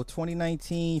right, so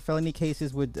 2019 felony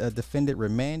cases with defendant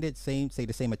remanded, say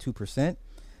the same at 2%.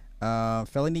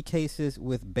 Felony cases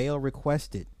with bail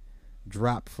requested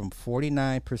dropped to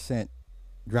 49%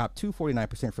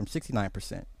 from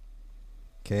 69%.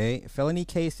 Okay, felony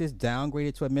cases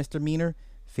downgraded to a misdemeanor,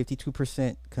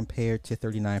 52% compared to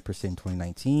 39% in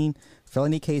 2019.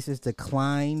 Felony cases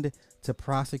declined to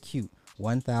prosecute,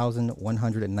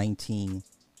 1,119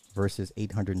 versus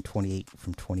 828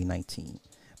 from 2019.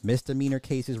 Misdemeanor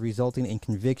cases resulting in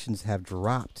convictions have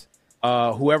dropped.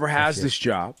 Whoever has this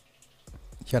job.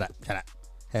 Shut up.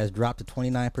 Has dropped to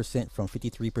 29% from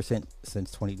 53%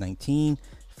 since 2019.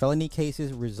 Felony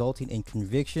cases resulting in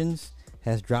convictions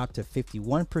has dropped to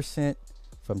 51%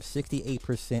 from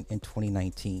 68% in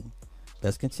 2019.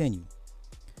 Let's continue.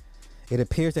 It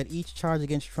appears that each charge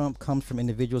against Trump comes from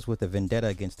individuals with a vendetta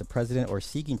against the president or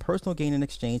seeking personal gain in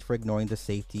exchange for ignoring the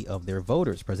safety of their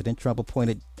voters. President Trump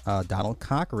appointed Donald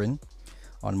Cochran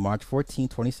on March 14,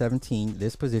 2017.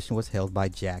 This position was held by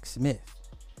Jack Smith.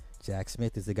 Jack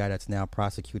Smith is the guy that's now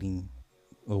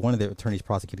one of the attorneys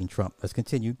prosecuting Trump. Let's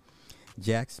continue.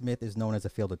 Jack Smith is known as a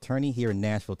failed attorney here in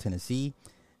Nashville, Tennessee.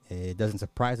 It doesn't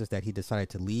surprise us that he decided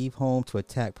to leave home to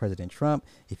attack President Trump.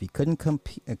 If he couldn't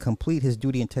complete his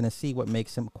duty in Tennessee, what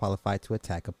makes him qualified to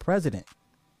attack a president?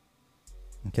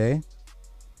 Okay.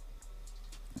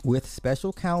 With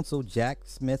special counsel Jack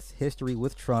Smith's history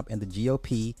with Trump and the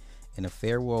GOP, in a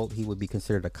fair world, he would be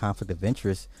considered a conflict of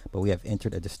interest, but we have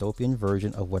entered a dystopian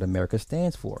version of what America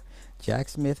stands for. Jack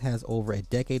Smith has over a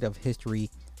decade of history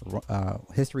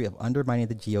of undermining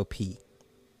the GOP.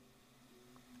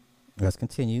 Let's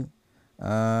continue.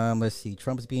 Let's see.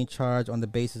 Trump is being charged on the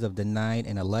basis of denying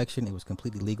an election. It was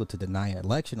completely legal to deny an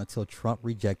election until Trump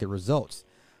rejected results.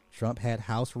 Trump had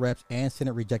House reps and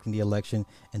Senate rejecting the election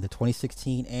in the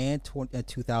 2016 and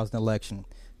 2000 election.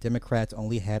 Democrats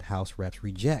only had House reps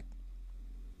reject.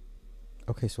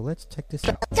 Okay, so let's check this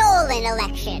out. Stolen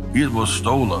election. It was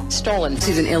stolen. Stolen.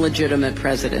 He's an illegitimate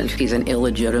president. He's an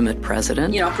illegitimate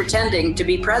president. Pretending to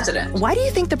be president. Why do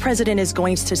you think the president is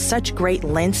going to such great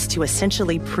lengths to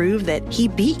essentially prove that he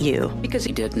beat you? Because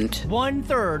he didn't.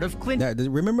 1/3 of Clinton.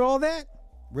 Now, remember all that?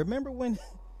 Remember when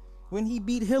he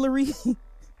beat Hillary?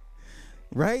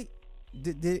 Right?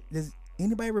 Does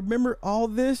anybody remember all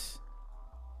this?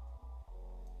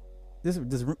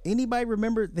 Does anybody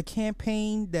remember the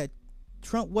campaign that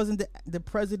Trump wasn't the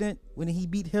president when he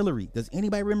beat Hillary. Does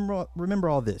anybody remember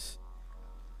all this?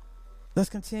 Let's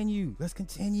continue.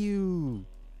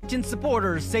 Clinton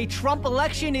supporters say Trump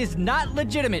election is not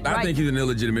legitimate. I think he's an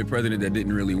illegitimate president that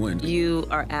didn't really win. You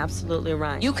are absolutely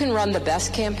right. You can run the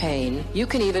best campaign, you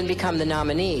can even become the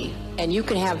nominee, and you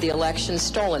can have the election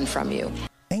stolen from you.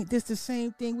 Ain't this the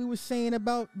same thing we were saying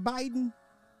about Biden?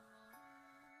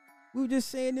 We were just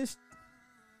saying this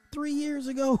 3 years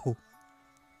ago.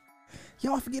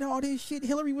 Y'all forget all this shit.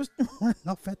 Hillary was running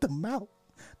off at the mouth.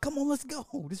 Come on, let's go.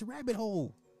 This rabbit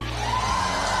hole.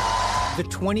 The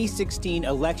 2016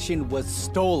 election was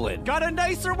stolen. Got a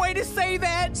nicer way to say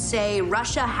that? Say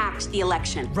Russia hacked the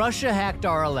election. Russia hacked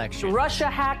our election. Russia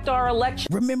hacked our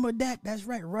election. Remember that? That's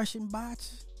right. Russian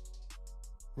bots.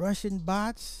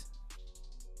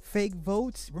 Fake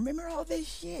votes. Remember all this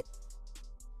shit?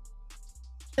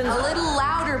 A little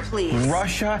louder, please.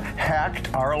 Russia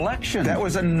hacked our election. That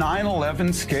was a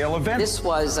 9/11 scale event. This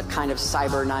was a kind of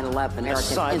cyber 9/11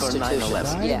 American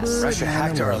institution. Yes. Russia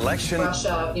hacked our election.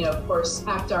 Russia, of course,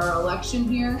 hacked our election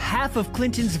here. Half of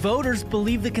Clinton's voters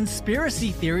believe the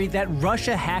conspiracy theory that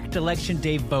Russia hacked Election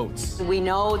Day votes. We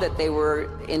know that they were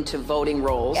into voting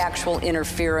rolls, actual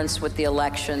interference with the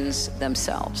elections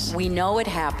themselves. We know it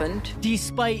happened.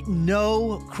 Despite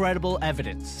no credible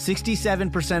evidence,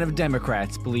 67% of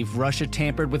Democrats believe Russia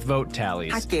tampered with vote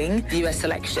tallies. Hacking the U.S.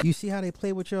 election. You see how they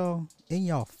play with y'all in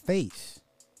y'all face?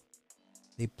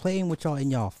 They playing with y'all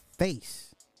in y'all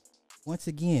face. Once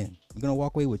again, you're going to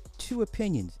walk away with two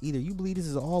opinions. Either you believe this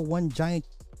is all one giant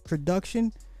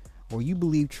production, or you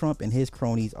believe Trump and his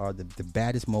cronies are the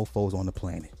baddest mofos on the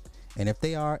planet. And if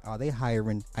they are they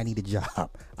hiring? I need a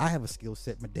job. I have a skill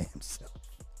set my damn self.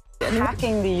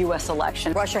 Hacking the U.S.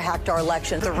 election. Russia hacked our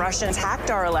election. The Russians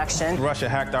hacked our election. Russia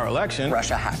hacked our election.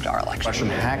 Russia hacked our election. Russian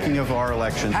hacking of our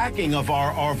election. Hacking of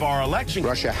our election.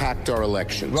 Russia hacked our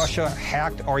election. Russia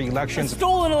hacked our elections.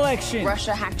 Stolen election.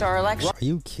 Russia hacked our election. Are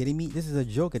you kidding me? This is a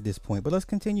joke at this point, but let's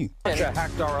continue. Russia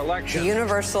hacked our election. The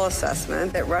universal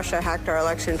assessment that Russia hacked our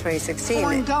election in 2016.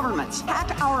 Foreign governments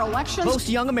hacked our elections. Most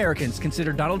young Americans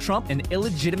consider Donald Trump an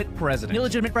illegitimate president.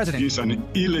 He's an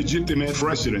illegitimate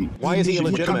president. Why is he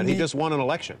illegitimate? He just won an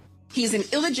election. He's an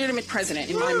illegitimate president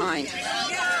in my mind.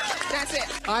 That's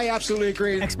it. I absolutely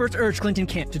agree. Experts urge Clinton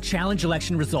camp to challenge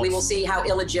election results. We will see how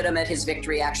illegitimate his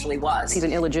victory actually was. He's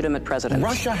an illegitimate president.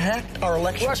 Russia hacked our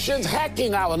election. Russians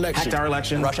hacking our election. Hacked our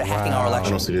election. Russia hacking our election. I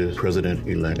don't see the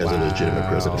president-elect as a legitimate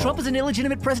president. Trump is an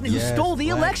illegitimate president who stole the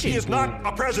election. He is not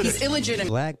a president. He's illegitimate.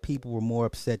 Black people were more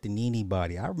upset than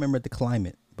anybody. I remember the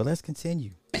climate, but let's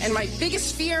continue. And my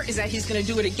biggest fear is that he's going to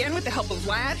do it again with the help of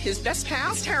Vlad, his best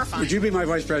pal. It's terrifying. Would you be my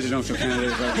vice presidential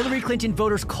candidate? Hillary Clinton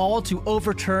voters call to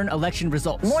overturn election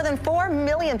results. More than 4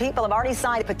 million people have already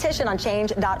signed a petition on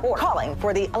change.org calling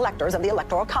for the electors of the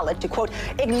Electoral College to, quote,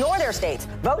 ignore their states'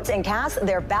 votes and cast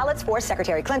their ballots for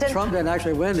Secretary Clinton. Trump didn't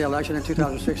actually win the election in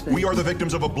 2016. We are the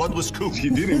victims of a bloodless coup. He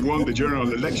didn't win the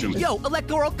general election. Yo,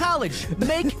 Electoral College,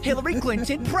 make Hillary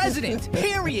Clinton president,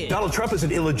 period. Donald Trump is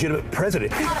an illegitimate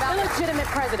president. Illegitimate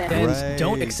president. And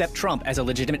don't accept Trump as a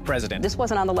legitimate president. This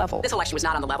wasn't on the level. This election was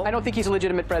not on the level. I don't think he's a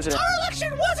legitimate president. Our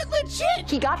election wasn't legit.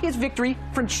 He got his victory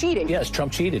from cheating. Yes,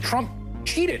 Trump cheated. Trump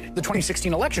cheated the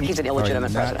 2016 election. He's an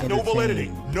illegitimate president. No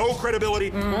validity, no credibility.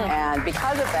 And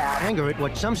because of that, anger at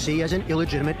what some see as an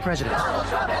illegitimate president.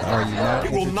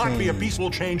 It will not be a peaceful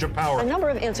change of power. a number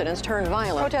of incidents turned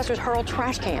violent. Protesters hurled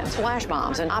trash cans, flash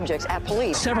bombs, and objects at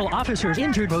police. Several officers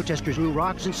injured. Protesters threw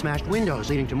rocks and smashed windows,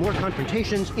 leading to more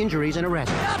confrontations, injuries, and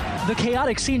arrests. The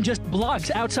chaotic scene just blocks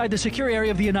outside the secure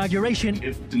area of the inauguration.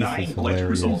 If denying election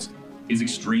results is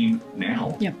extreme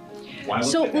now. Yeah.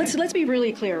 So let's be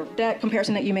really clear. That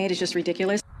comparison that you made is just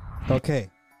ridiculous. Okay,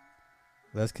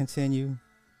 let's continue.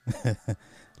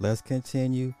 Let's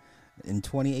continue. In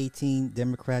 2018,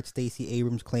 Democrat Stacey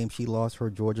Abrams claimed she lost her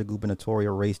Georgia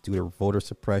gubernatorial race due to voter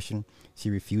suppression. She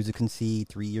refused to concede.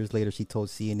 3 years later, she told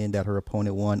CNN that her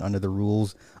opponent won under the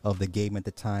rules of the game at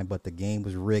the time, but the game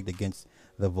was rigged against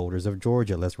the voters of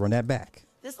Georgia. Let's run that back.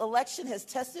 This election has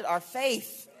tested our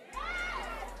faith.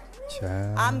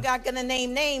 Child. I'm not going to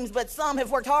name names, but some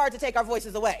have worked hard to take our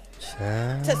voices away,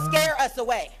 Child. to scare us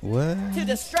away, What? to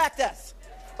distract us.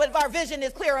 But if our vision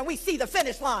is clear and we see the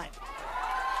finish line,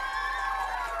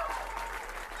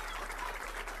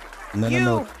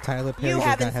 No. Tyler Perry you does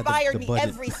have not have inspired the me budget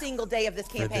every single day of this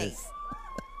for campaign. this.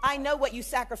 I know what you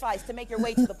sacrificed to make your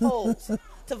way to the polls,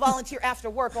 to volunteer after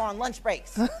work or on lunch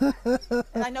breaks. And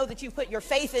I know that you put your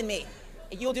faith in me,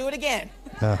 and you'll do it again.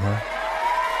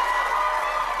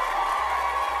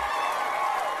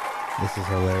 This is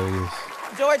hilarious.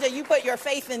 Georgia, you put your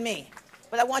faith in me,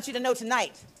 but I want you to know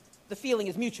tonight, the feeling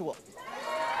is mutual.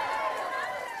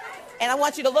 And I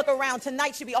want you to look around.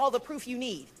 Tonight should be all the proof you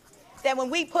need that when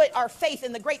we put our faith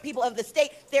in the great people of the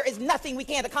state, there is nothing we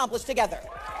can't accomplish together.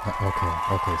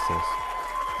 Okay, sis.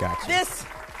 Gotcha.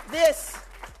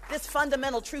 This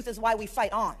fundamental truth is why we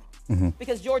fight on. Mm-hmm.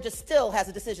 Because Georgia still has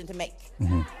a decision to make.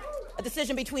 Mm-hmm. A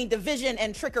decision between division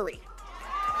and trickery.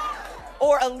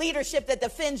 Or a leadership that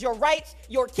defends your rights,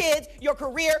 your kids, your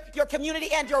career, your community,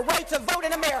 and your right to vote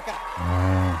in America.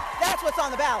 That's what's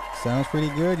on the ballot. Sounds pretty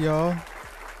good, y'all.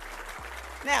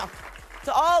 Now,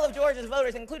 to all of Georgia's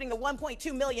voters, including the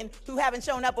 1.2 million who haven't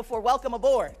shown up before, welcome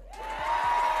aboard.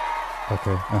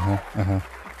 Okay,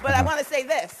 But I want to say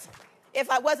this. If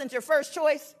I wasn't your first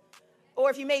choice, or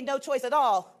if you made no choice at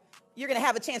all, you're going to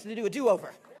have a chance to do a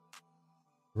do-over.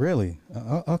 Really?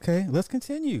 Okay, let's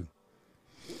continue.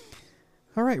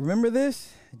 All right, remember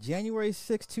this? January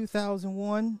 6,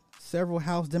 2001, several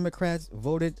House Democrats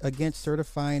voted against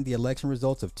certifying the election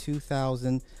results of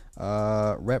 2000.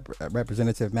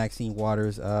 Representative Maxine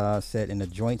Waters said in a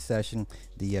joint session,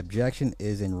 the objection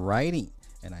is in writing,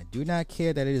 and I do not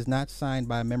care that it is not signed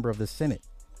by a member of the Senate.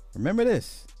 Remember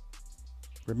this.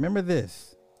 Remember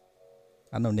this.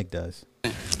 I know Nick does.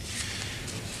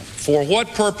 For what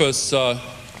purpose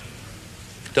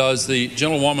does the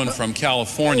gentlewoman from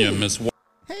California, Ms.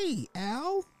 Hey,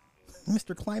 Al,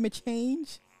 Mr. Climate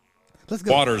Change. Let's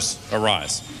go. Waters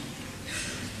arise?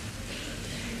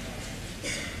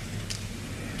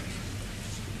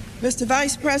 Mr.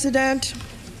 Vice President,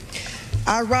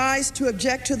 I rise to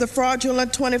object to the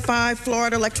fraudulent 25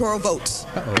 Florida electoral votes.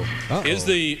 Is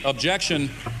the objection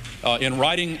in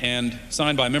writing and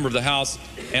signed by a member of the House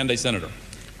and a senator?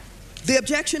 The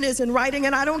objection is in writing,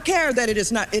 and I don't care that it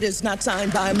is not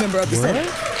signed by a member of the Senate.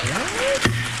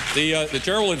 The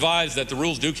chair will advise that the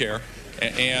rules do care,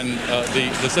 and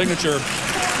the signature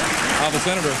of the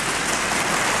senator.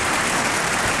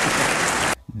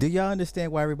 Do y'all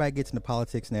understand why everybody gets into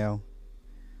politics now?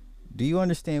 Do you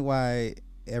understand why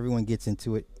everyone gets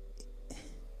into it?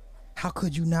 How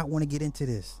could you not want to get into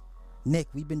this? Nick,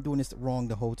 we've been doing this wrong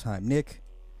the whole time. Nick,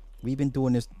 we've been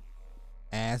doing this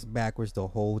ass backwards the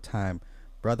whole time.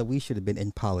 Brother, we should have been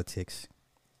in politics.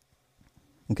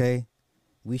 Okay?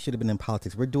 We should have been in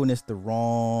politics. We're doing this the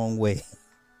wrong way.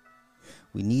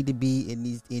 We need to be in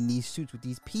these suits with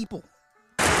these people.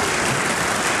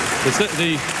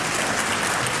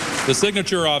 The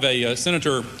signature of a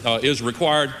senator is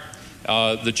required.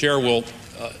 The chair will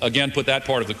again put that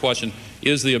part of the question.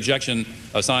 Is the objection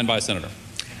signed by a senator?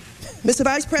 Mr.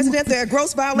 Vice President, there are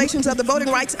gross violations of the Voting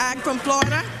Rights Act from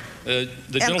Florida. The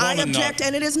and I object,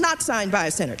 and it is not signed by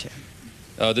a senator.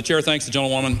 The chair thanks the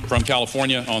gentlewoman from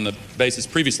California on the basis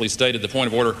previously stated. The point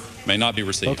of order may not be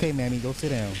received. Okay, Mammy, go sit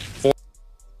down.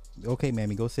 Okay,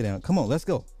 Mammy, go sit down. Come on, let's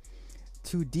go.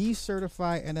 To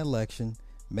decertify an election,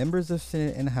 members of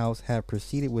Senate and House have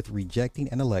proceeded with rejecting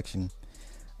an election.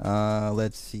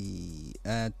 Let's see.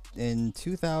 In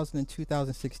 2000 and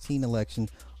 2016 election,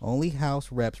 only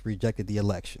House reps rejected the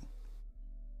election.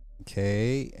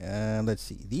 Okay, let's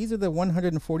see. These are the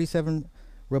 147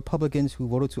 Republicans who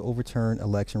voted to overturn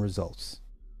election results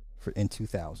in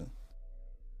 2000.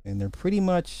 And they're pretty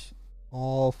much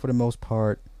all, for the most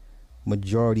part,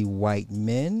 majority white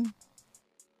men.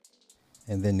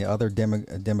 And then the other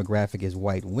demographic is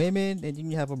white women. And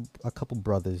then you have a couple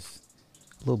brothers,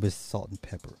 a little bit of salt and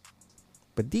pepper.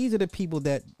 But these are the people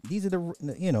these are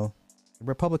the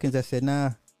Republicans that said, nah,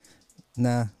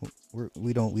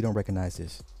 we don't recognize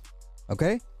this.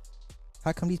 Okay?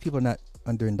 How come these people are not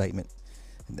under indictment?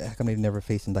 How come they never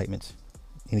faced indictments?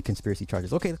 Any conspiracy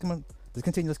charges? Okay, come on. Let's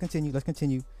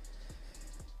continue.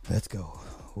 Let's go.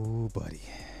 Oh, buddy.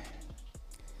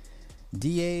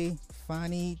 DA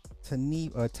Fani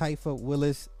Taifa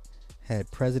Willis had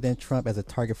President Trump as a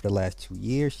target for the last 2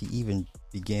 years. She even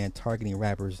began targeting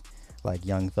rappers like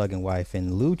Young Thug and Wife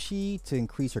and Lucci to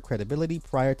increase her credibility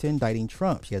prior to indicting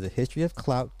Trump. She has a history of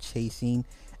clout chasing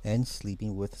and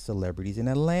sleeping with celebrities in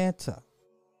Atlanta.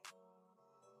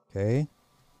 Okay.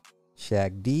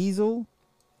 Shaq Diesel.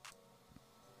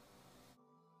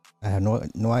 I have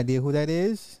no idea who that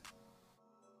is.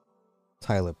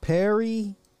 Tyler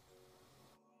Perry.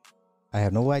 I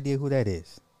have no idea who that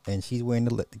is. And she's wearing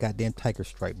the goddamn tiger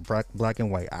stripe, black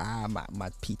and white. My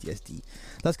PTSD.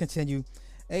 Let's continue.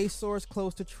 A source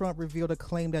close to Trump revealed a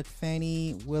claim that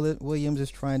Fannie Williams is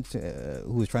trying to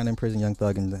imprison Young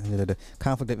Thug and the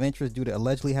conflict of interest due to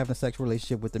allegedly having a sexual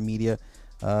relationship with the media,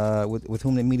 with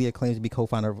whom the media claims to be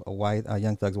co-founder of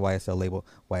Young Thug's YSL label,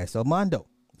 YSL Mondo.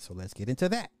 So let's get into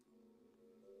that.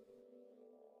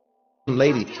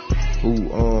 Lady who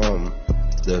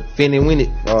the Fannie Willis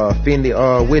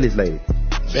lady.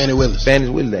 Fannie Willis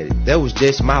lady. That was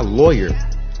just my lawyer.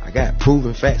 I got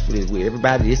proven facts for this. With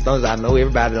everybody, this things I know,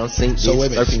 everybody don't seen. So wait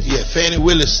a minute. Yeah, Fannie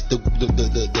Willis,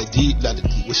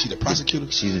 was she the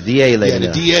prosecutor? She's the DA lady.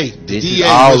 Yeah, the DA. The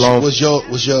DA was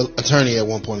your attorney at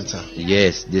one point in time.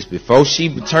 Yes, this before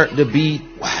she turned to be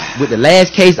with the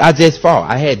last case I just fought.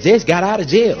 I had just got out of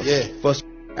jail. Yeah.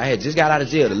 I had just got out of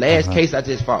jail. The last case I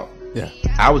just fought. Yeah.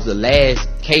 I was the last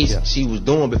case she was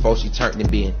doing before she turned to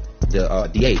being the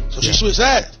DA. So she switched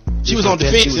sides. She was on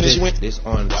defense and then she went. This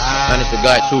on honest to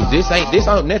God truth. This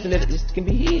ain't nothing that this can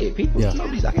be hid. People know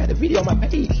this. I got the video on my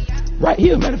page right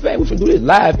here. Matter of fact, we can do this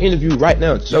live interview right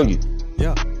now to show you.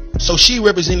 Yeah. So she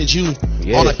represented you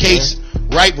on a case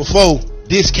right before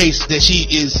this case that she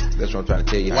is. That's what I'm trying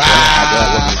to tell you.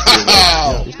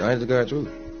 Wow. It's the honest to God truth.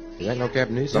 There ain't no cap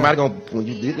in this. Somebody gonna when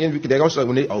you did the interview, they gonna show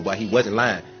when but he wasn't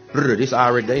lying. This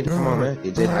already dated. Come on, man.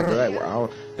 It's just how God. You know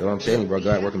what I'm telling you, bro.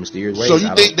 God working mysterious ways. So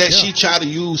you think that she tried to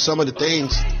use some of the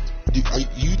things? You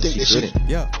think that she?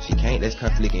 Yeah. She can't. That's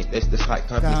conflicting. That's like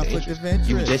conflict of interest.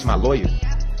 You just my lawyer.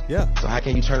 Yeah. So how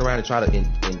can you turn around and try to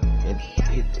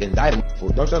indict him?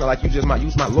 Don't sound like you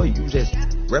my lawyer. You just.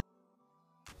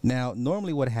 Now,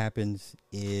 normally what happens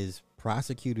is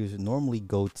prosecutors normally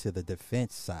go to the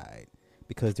defense side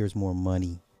because there's more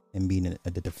money in being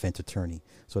the defense attorney.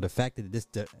 So the fact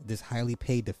that this highly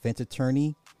paid defense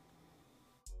attorney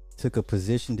took a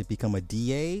position to become a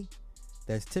DA,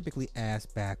 that's typically ass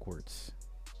backwards.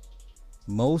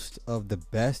 Most of the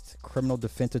best criminal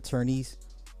defense attorneys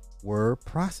were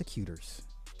prosecutors.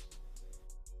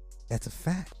 That's a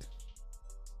fact.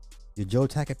 Your Joe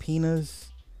Tacapinas,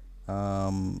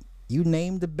 you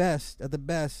name the best of the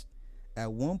best.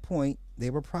 At one point, they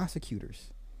were prosecutors.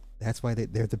 That's why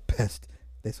they're the best.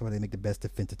 That's why they make the best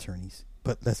defense attorneys.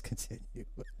 But let's continue.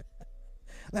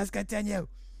 Let's continue.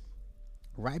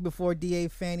 Right before DA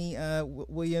Fannie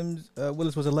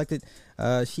Willis was elected,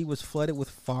 she was flooded with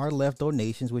far left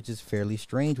donations, which is fairly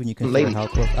strange when you consider how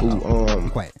close.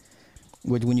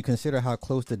 When you consider how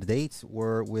close the dates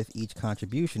were with each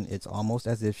contribution, it's almost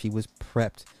as if she was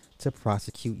prepped to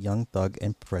prosecute Young Thug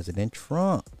and President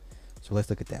Trump. So let's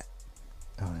look at that.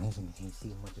 Oh, I didn't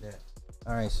see much of that.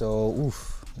 All right, so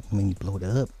don't make me blow it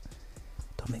up.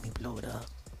 Don't make me blow it up.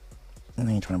 I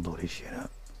ain't trying to blow this shit up.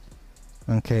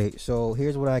 Okay, so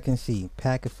here's what I can see.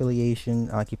 PAC affiliation,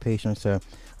 occupation, so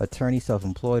attorney,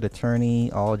 self-employed,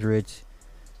 attorney, Aldrich,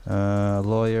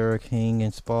 lawyer, King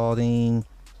and Spalding,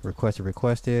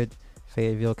 requested,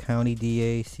 Fayetteville County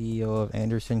DA, CEO of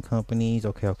Anderson Companies.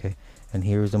 Okay. And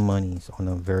here's the monies on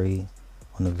the very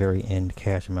end,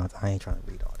 cash amounts. I ain't trying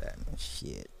to read all that, man.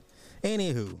 Shit.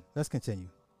 Anywho, let's continue.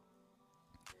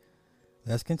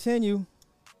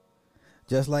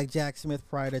 Just like Jack Smith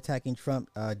prior to attacking Trump,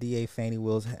 DA Fannie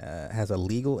Willis has a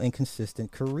legal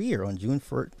inconsistent career. On June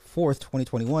 4th,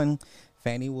 2021,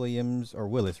 Fannie Willis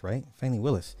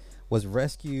was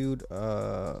rescued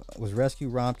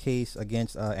rob case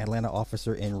against Atlanta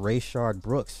officer in Rayshard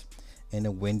Brooks in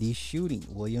the Wendy's shooting.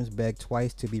 Williams begged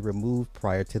twice to be removed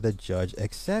prior to the judge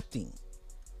accepting.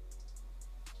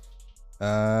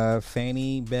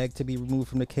 Fannie begged to be removed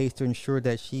from the case to ensure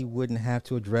that she wouldn't have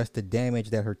to address the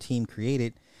damage that her team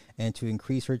created and to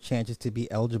increase her chances to be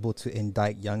eligible to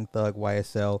indict Young Thug,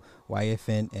 YSL,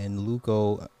 YFN, and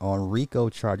Luco on RICO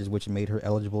charges, which made her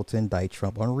eligible to indict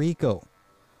Trump on RICO.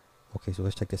 Okay, so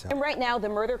let's check this out. And right now, the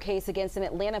murder case against an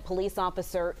Atlanta police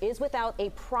officer is without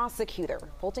a prosecutor.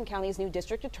 Fulton County's new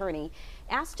district attorney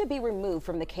asked to be removed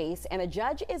from the case, and a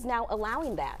judge is now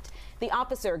allowing that. The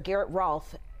officer, Garrett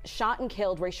Rolfe, shot and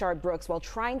killed Rayshard Brooks while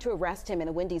trying to arrest him in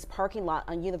a Wendy's parking lot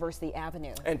on University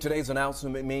Avenue. And today's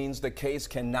announcement means the case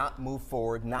cannot move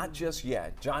forward, not just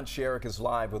yet. John Sherrick is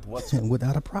live with what's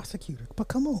without a prosecutor. But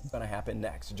come on, going to happen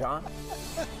next. John?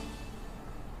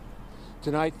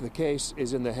 Tonight, the case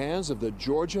is in the hands of the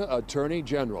Georgia Attorney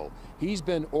General. He's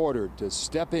been ordered to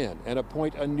step in and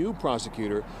appoint a new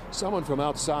prosecutor, someone from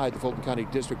outside the Fulton County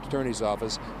District Attorney's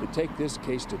Office, to take this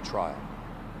case to trial.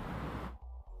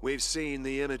 We've seen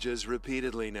the images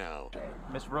repeatedly now.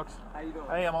 Mr. Brooks. How you doing?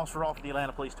 Hey, I'm Officer Rolfe from the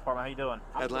Atlanta Police Department. How you doing?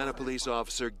 Atlanta Police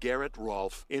Officer Garrett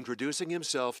Rolfe introducing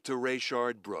himself to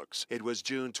Rayshard Brooks. It was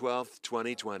June 12,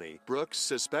 2020. Brooks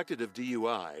suspected of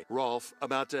DUI. Rolfe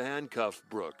about to handcuff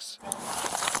Brooks.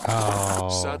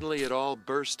 Suddenly, it all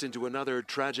burst into another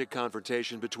tragic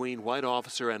confrontation between white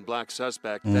officer and black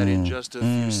suspect that in just a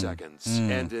few seconds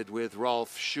ended with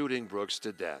Rolfe shooting Brooks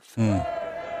to death.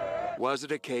 Was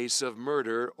it a case of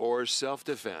murder or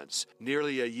self-defense?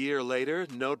 Nearly a year later,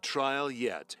 no trial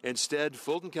yet. Instead,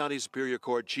 Fulton County Superior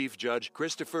Court Chief Judge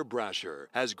Christopher Brasher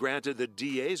has granted the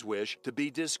DA's wish to be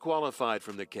disqualified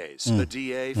from the case. The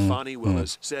DA, Fonnie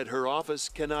Willis, said her office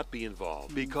cannot be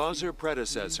involved because her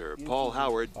predecessor, Paul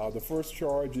Howard, The first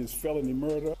charge is felony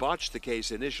murder. botched the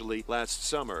case initially last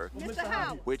summer,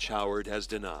 which Howard has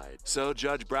denied. So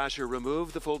Judge Brasher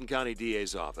removed the Fulton County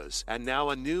DA's office, and now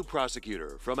a new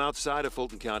prosecutor from outside of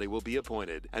Fulton County will be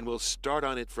appointed and will start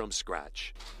on it from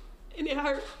scratch. And it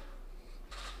hurt.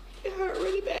 It hurt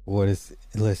really bad. What is?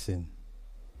 Listen,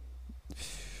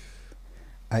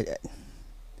 I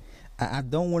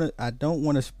don't want to. I don't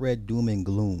want to spread doom and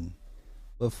gloom,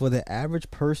 but for the average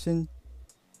person,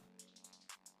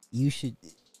 you should.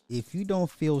 If you don't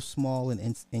feel small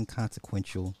and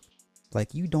inconsequential,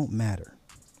 like you don't matter,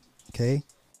 okay?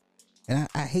 And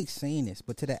I hate saying this,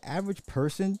 but to the average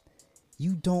person,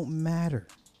 you don't matter.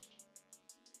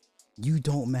 You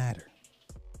don't matter.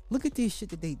 Look at this shit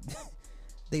that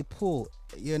they pull,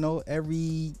 you know,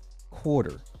 every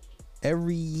quarter,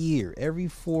 every year, every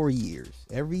 4 years,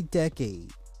 every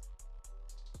decade.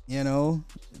 You know,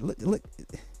 look.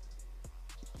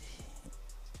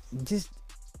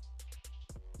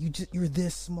 You're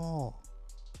this small.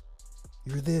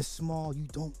 You're this small. You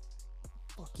don't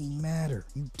fucking matter.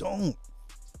 You don't.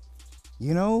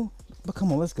 You know? But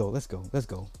come on, let's go.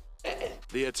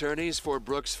 The attorneys for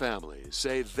Brooks' family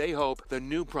say they hope the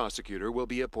new prosecutor will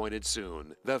be appointed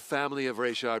soon. The family of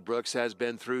Rayshard Brooks has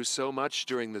been through so much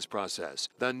during this process.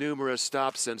 The numerous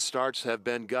stops and starts have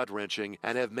been gut-wrenching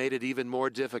and have made it even more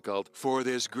difficult for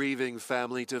this grieving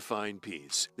family to find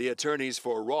peace. The attorneys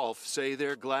for Rolfe say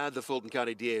they're glad the Fulton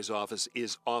County DA's office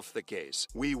is off the case.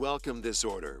 We welcome this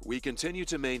order. We continue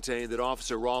to maintain that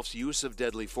Officer Rolfe's use of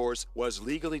deadly force was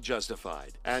legally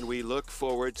justified, and we look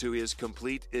forward to his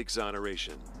complete exoneration.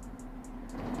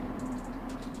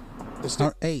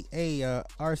 Hey,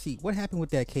 RC, what happened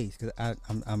with that case? Because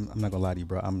I'm not gonna lie to you,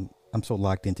 bro. I'm so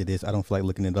locked into this. I don't feel like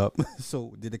looking it up.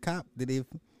 So did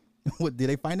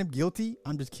they find him guilty?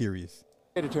 I'm just curious.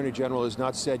 The Attorney General has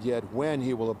not said yet when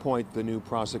he will appoint the new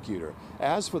prosecutor.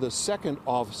 As for the second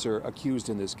officer accused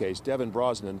in this case, Devin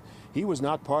Brosnan, he was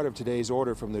not part of today's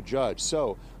order from the judge.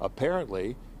 So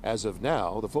apparently, as of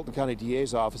now, the Fulton County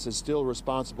DA's office is still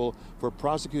responsible for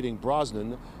prosecuting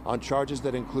Brosnan on charges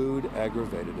that include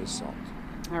aggravated assault.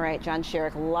 All right, John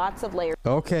Sherrick, lots of layers.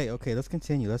 Okay, let's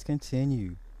continue. This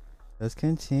is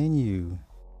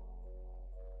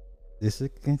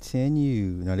continue.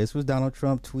 Now, this was Donald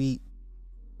Trump tweet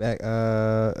back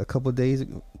a couple of days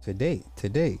ago. Today he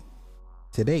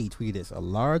tweeted this: a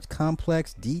large,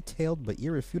 complex, detailed, but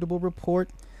irrefutable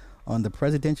report on the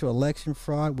presidential election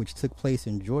fraud which took place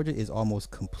in Georgia is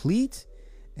almost complete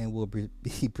and will be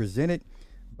presented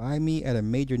by me at a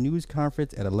major news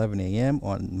conference at 11 a.m.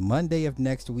 on Monday of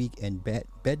next week in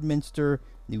Bedminster,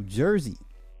 New Jersey.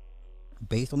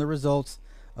 Based on the results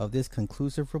of this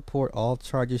conclusive report, all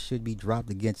charges should be dropped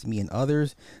against me and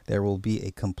others. There will be a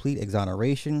complete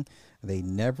exoneration. They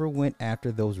never went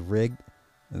after those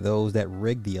that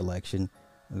rigged the election.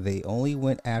 They only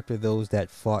went after those that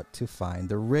fought to find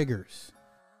the riggers.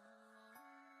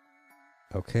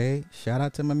 Okay, shout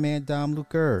out to my man Dom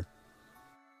Luker.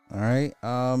 All right,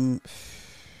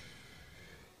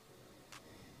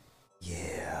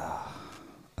 yeah,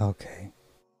 okay,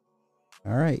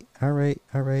 all right.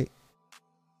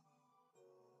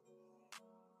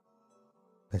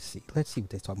 Let's see what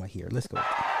they're talking about here. Let's go.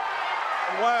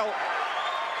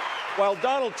 While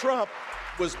Donald Trump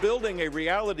was building a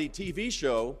reality TV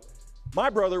show, my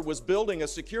brother was building a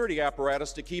security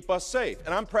apparatus to keep us safe,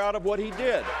 and I'm proud of what he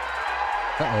did.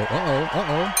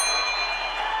 Uh-oh.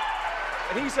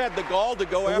 And he's had the gall to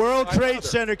go after the World my Trade mother.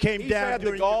 Center came He's down had the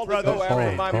during gall your to go brother's after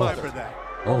reign. my Remember mother.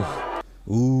 that.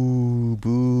 Ooh,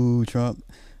 boo, Trump.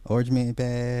 Orange man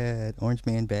bad. Don't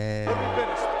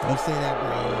say that,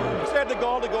 bro. He's had the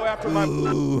gall to go after my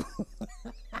mother.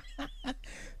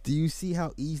 Do you see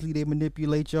how easily they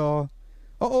manipulate y'all?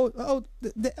 What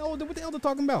the elder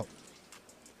talking about?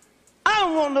 I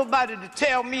don't want nobody to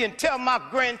tell me and tell my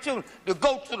grandchildren to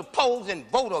go to the polls and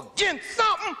vote against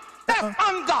something. That's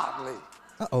ungodly.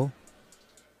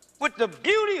 With the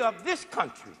beauty of this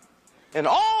country and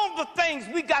all the things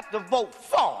we got to vote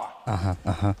for, you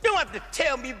don't have to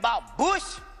tell me about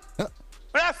Bush. When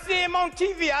I see him on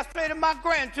TV, I say to my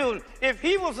grandchildren, if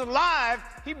he was alive,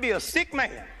 he'd be a sick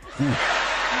man.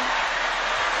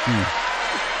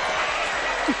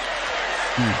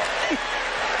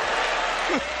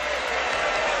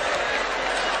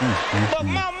 But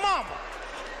my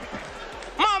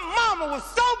mama was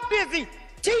so busy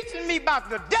teaching me about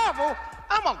the devil,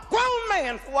 I'm a grown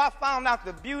man before I found out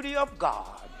the beauty of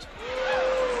God.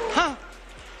 Huh?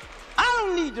 I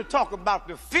don't need to talk about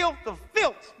the filth. The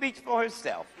filth speaks for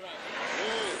itself.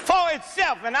 For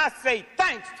itself. And I say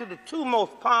thanks to the two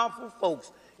most powerful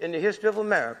folks in the history of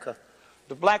America.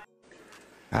 The black...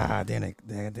 Then at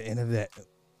the end of that.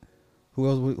 Who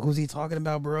else? Who's he talking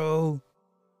about, bro?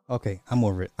 Okay, I'm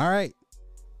over it. All right.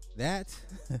 That.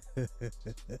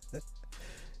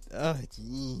 Oh,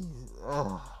 geez.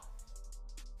 Oh.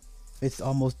 It's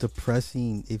almost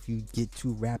depressing if you get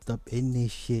too wrapped up in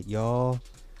this shit, y'all.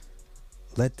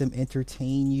 Let them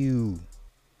entertain you.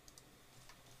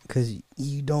 Because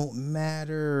you don't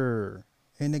matter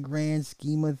in the grand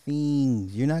scheme of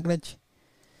things. You're not going to...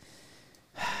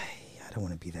 I don't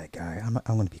want to be that guy. I'm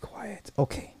going to be quiet.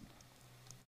 Okay.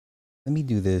 Let me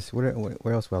do this. Where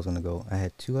else was I going to go? I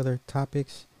had two other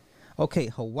topics. Okay,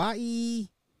 Hawaii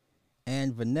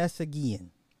and Vanessa Guillen.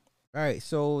 All right,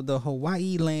 so the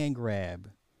Hawaii land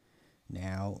grab.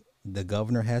 Now, the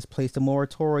governor has placed a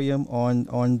moratorium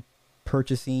on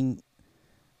purchasing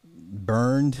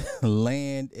burned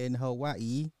land in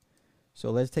Hawaii.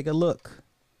 So let's take a look.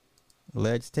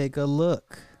 Let's take a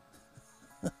look.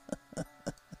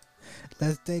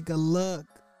 Let's take a look.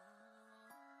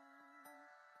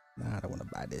 Nah, I don't want to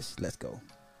buy this. Let's go.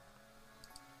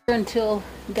 Until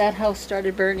that house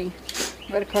started burning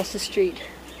right across the street.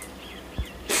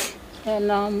 And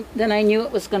then I knew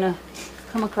it was going to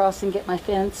come across and get my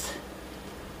fence.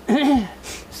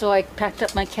 So I packed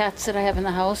up my cats that I have in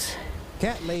the house.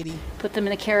 Cat lady. Put them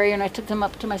in a carrier and I took them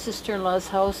up to my sister-in-law's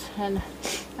house. And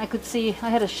I could see, I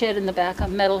had a shed in the back, a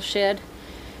metal shed.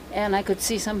 And I could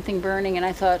see something burning and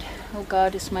I thought, oh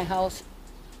God, it's my house.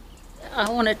 I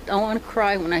want to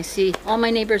cry when I see all my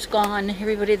neighbors gone,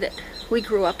 everybody that we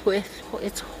grew up with.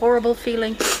 It's a horrible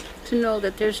feeling to know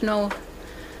that there's no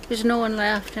one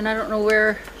left, and I don't know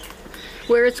where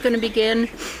it's going to begin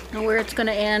and where it's going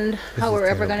to end, how we're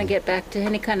ever going to get back to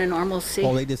any kind of normalcy.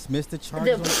 Oh, they dismissed the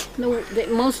charges? The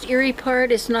most eerie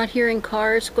part is not hearing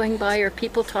cars going by or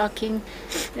people talking.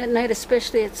 At night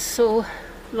especially, it's so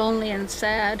lonely and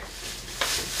sad.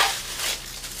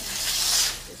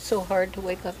 So hard to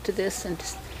wake up to this and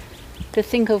to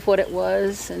think of what it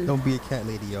was. And don't be a cat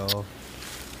lady, y'all.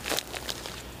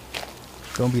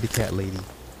 Don't be the cat lady.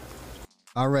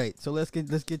 All right, so let's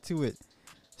get to it.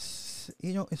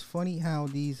 You know, it's funny how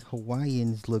these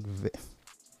Hawaiians look.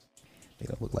 They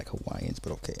don't look like Hawaiians,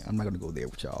 but okay, I'm not gonna go there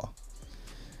with y'all.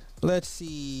 Let's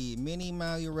see. Many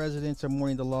Maui residents are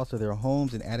mourning the loss of their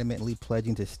homes and adamantly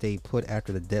pledging to stay put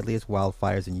after the deadliest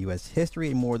wildfires in U.S.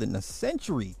 history in more than a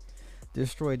century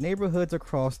destroyed neighborhoods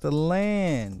across the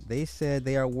land. They said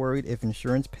they are worried if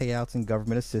insurance payouts and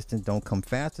government assistance don't come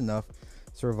fast enough,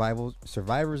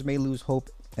 survivors may lose hope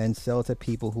and sell to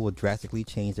people who will drastically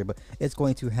change their... But it's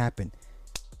going to happen.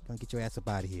 Don't get your ass up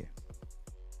out of here.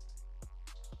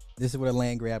 This is what a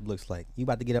land grab looks like. You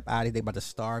about to get up out of here. They about to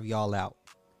starve y'all out.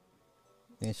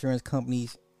 The insurance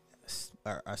companies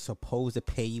are supposed to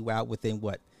pay you out within,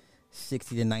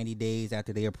 60 to 90 days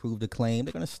after they approve the claim.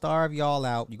 They're going to starve y'all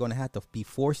out. You're going to have to be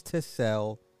forced to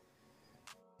sell.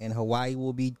 And Hawaii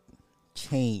will be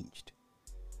changed.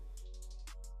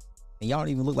 And y'all don't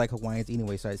even look like Hawaiians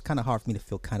anyway, so it's kind of hard for me to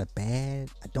feel kind of bad.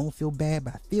 I don't feel bad,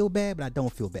 but I feel bad, but I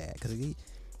don't feel bad. Because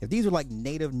if these are like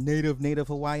native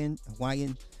Hawaiian,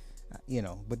 you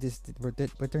know, but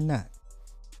they're not.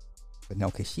 But no,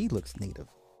 okay, she looks native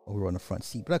over on the front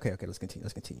seat. But okay, let's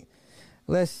continue.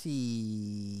 Let's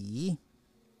see.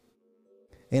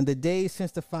 In the days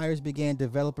since the fires began,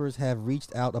 developers have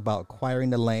reached out about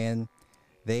acquiring the land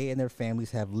they and their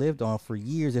families have lived on for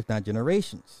years, if not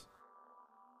generations.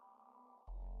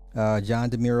 John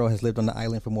DeMuro has lived on the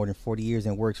island for more than 40 years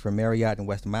and works for Marriott in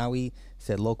West Maui.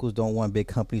 Said locals don't want big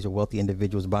companies or wealthy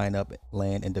individuals buying up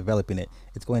land and developing it.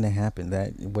 It's going to happen.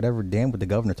 That whatever damn what the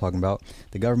governor talking about,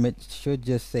 the government should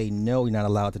just say no, you're not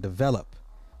allowed to develop.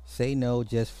 Say no,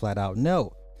 just flat out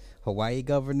no. Hawaii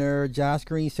Governor Josh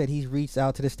Green said he's reached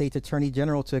out to the state's attorney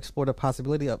general to explore the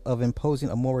possibility of imposing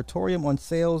a moratorium on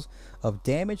sales of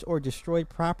damaged or destroyed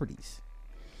properties.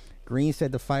 Green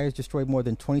said the fires destroyed more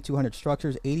than 2,200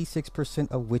 structures, 86%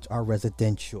 of which are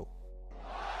residential.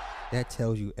 That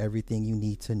tells you everything you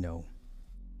need to know.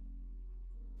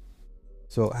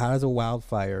 So how does a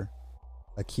wildfire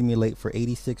accumulate for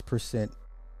 86%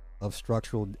 of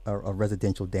structural or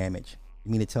residential damage?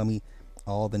 You mean to tell me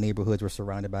all the neighborhoods were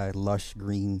surrounded by lush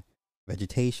green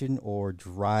vegetation or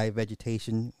dry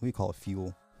vegetation? We call it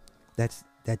fuel. That's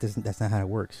not how it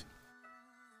works.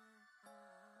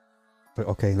 But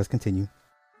okay, let's continue.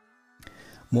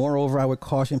 Moreover, I would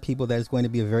caution people that it's going to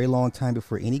be a very long time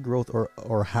before any growth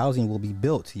or housing will be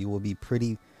built. You will be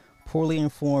pretty Poorly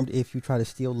informed if you try to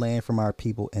steal land from our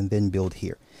people and then build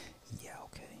here. Yeah,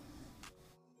 okay.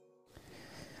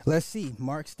 Let's see.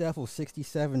 Mark Steffel,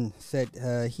 67, said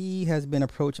he has been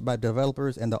approached by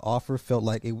developers and the offer felt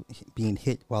like it being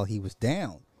hit while he was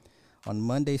down. On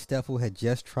Monday, Steffel had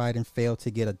just tried and failed to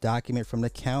get a document from the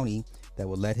county that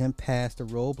would let him pass the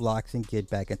roadblocks and get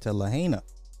back into Lahaina,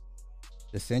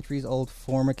 the centuries-old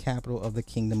former capital of the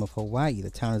Kingdom of Hawaii. The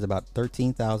town is about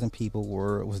 13,000 people,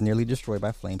 was nearly destroyed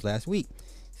by flames last week.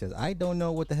 He says, I don't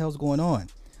know what the hell's going on.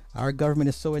 Our government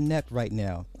is so inept right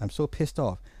now. I'm so pissed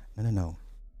off. No.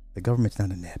 The government's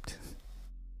not inept.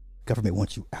 The government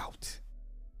wants you out.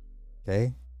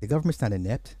 Okay? The government's not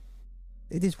inept.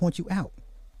 They just want you out.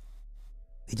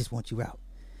 They just want you out.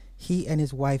 He and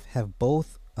his wife have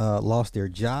both lost their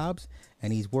jobs,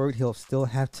 and he's worried he'll still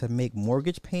have to make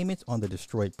mortgage payments on the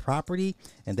destroyed property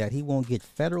and that he won't get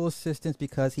federal assistance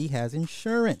because he has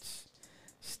insurance.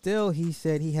 Still, he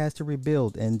said he has to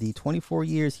rebuild. In the 24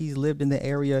 years he's lived in the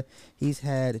area, he's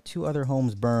had 2 other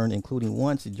homes burned, including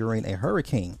once during a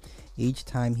hurricane. Each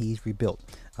time he's rebuilt.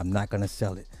 I'm not going to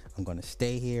sell it. I'm going to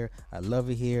stay here. I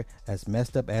love it here, as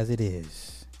messed up as it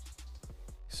is.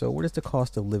 So what is the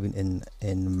cost of living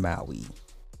in Maui?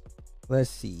 Let's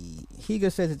see.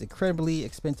 Higa says it's incredibly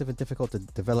expensive and difficult to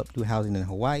develop new housing in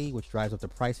Hawaii, which drives up the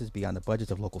prices beyond the budgets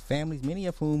of local families, many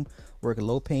of whom work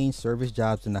low-paying service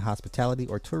jobs in the hospitality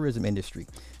or tourism industry.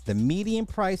 The median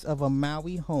price of a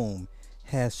Maui home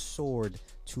has soared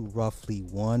to roughly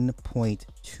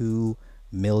 $1.2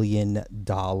 million.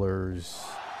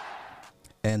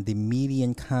 And the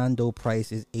median condo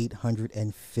price is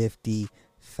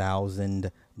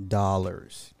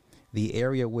 $850,000. The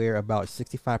area where about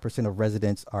 65% of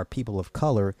residents are people of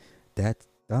color, I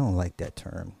don't like that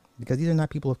term because these are not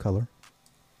people of color.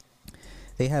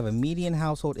 They have a median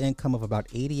household income of about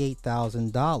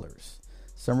 $88,000.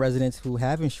 Some residents who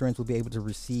have insurance will be able to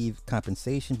receive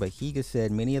compensation, but Higa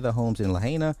said many of the homes in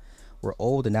Lahaina were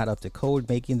old and not up to code,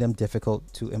 making them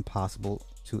difficult to impossible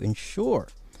to insure.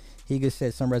 Higa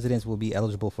said some residents will be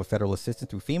eligible for federal assistance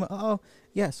through FEMA. Oh,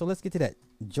 yeah, so let's get to that.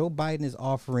 Joe Biden is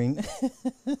offering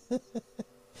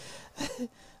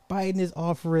Biden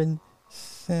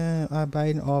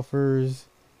offers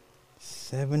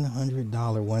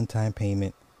 $700 one-time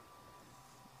payment.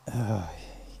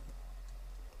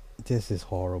 This is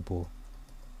horrible.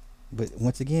 But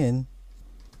once again,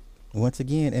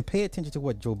 and pay attention to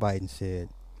what Joe Biden said.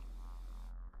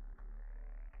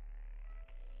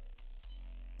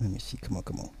 Let me see. Come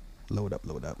on. Load up.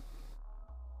 Okay,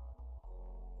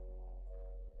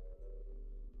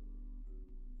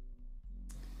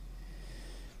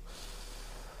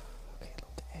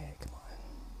 load the ad. Come on.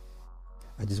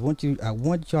 I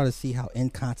want y'all to see how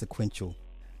inconsequential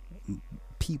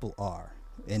people are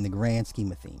in the grand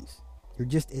scheme of things. You're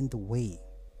just in the way.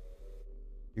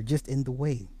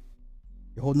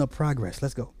 You're holding up progress.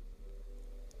 Let's go.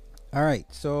 All right.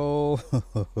 So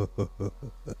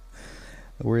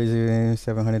where is it?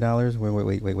 $700?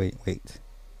 Wait.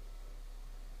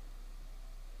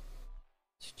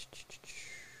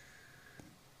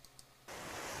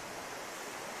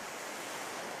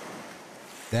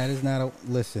 That is not a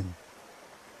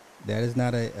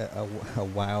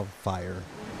wildfire.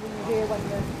 We weren't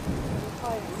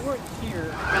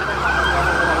here.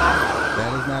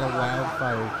 That is not a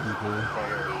wildfire, people.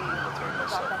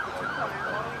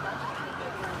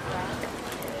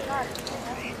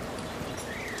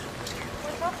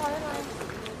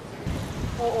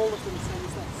 All of them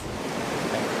sends us.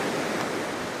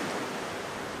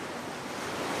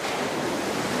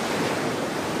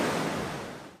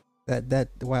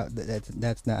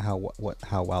 That's not how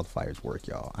wildfires work,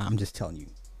 y'all. I'm just telling you.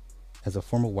 As a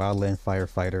former wildland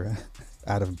firefighter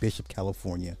out of Bishop,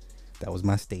 California, that was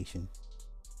my station.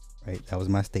 Right? That was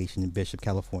my station in Bishop,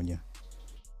 California.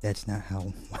 That's not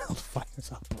how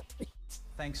wildfires operate.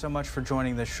 Thanks so much for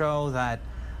joining the show. That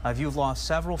you've lost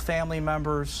several family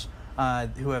members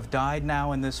who have died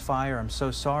now in this fire. I'm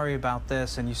so sorry about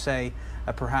this. And you say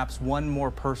perhaps one more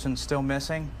person still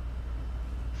missing?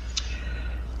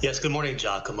 Yes, good morning,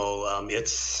 Giacomo.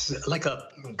 It's like a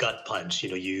gut punch.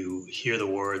 You hear the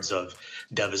words of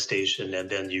devastation, and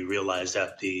then you realize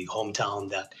that the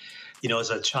hometown that, as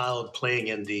a child playing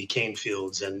in the cane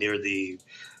fields and near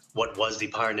what was the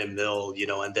Pioneer Mill,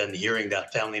 and then hearing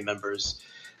that family members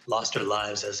lost their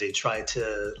lives as they tried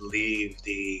to leave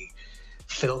the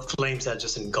flames that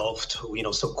just engulfed,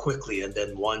 so quickly, and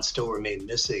then one still remained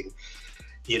missing.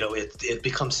 It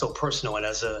becomes so personal. And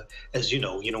as you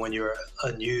know, when you're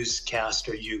a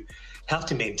newscaster, you have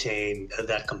to maintain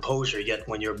that composure. Yet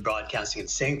when you're broadcasting and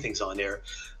saying things on air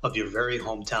of your very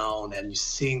hometown and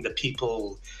seeing the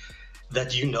people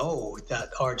that that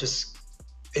are just,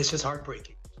 it's just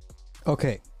heartbreaking.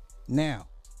 Okay, now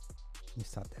let me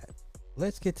stop that.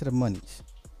 Let's get to the monies.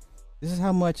 This is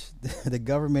how much the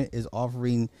government is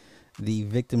offering the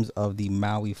victims of the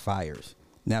Maui fires.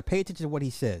 Now pay attention to what he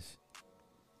says.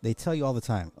 They tell you all the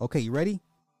time. Okay, you ready?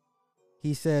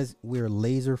 He says we're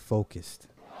laser focused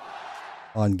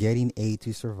on getting aid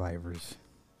to survivors.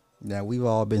 Now, we've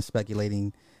all been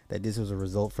speculating that this was a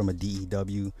result from a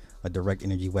DEW, a direct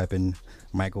energy weapon,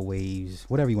 microwaves,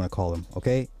 whatever you want to call them,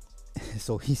 okay?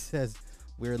 So he says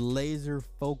we're laser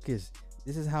focused.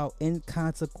 This is how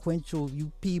inconsequential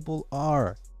you people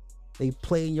are. They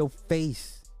play in your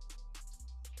face.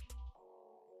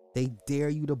 They dare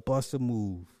you to bust a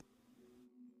move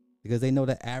because they know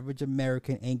the average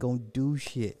American ain't gonna do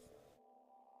shit.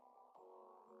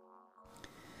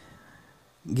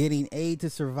 Getting aid to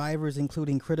survivors,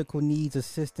 including critical needs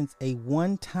assistance, a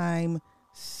one-time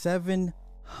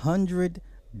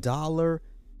 $700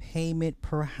 payment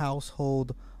per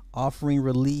household, offering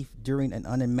relief during an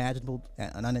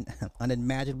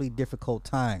unimaginably difficult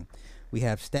time. We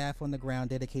have staff on the ground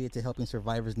dedicated to helping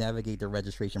survivors navigate the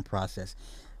registration process.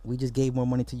 We just gave more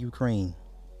money to Ukraine.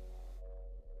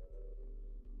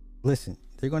 Listen,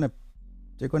 they're gonna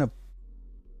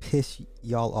piss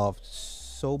y'all off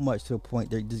so much to a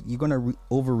point you're gonna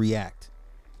overreact.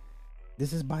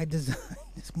 This is by design.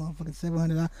 This motherfucking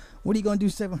 $700. What are you gonna do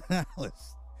 $700?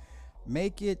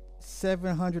 Make it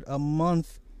 $700 a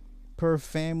month per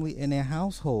family in a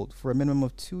household for a minimum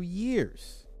of 2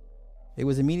 years. It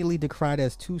was immediately decried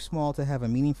as too small to have a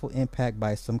meaningful impact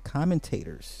by some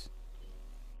commentators.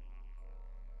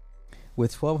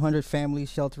 With 1,200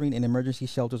 families sheltering in emergency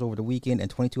shelters over the weekend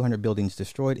and 2,200 buildings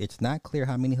destroyed, it's not clear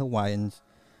how many Hawaiians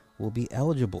will be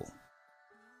eligible.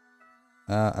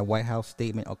 A White House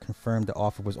statement confirmed the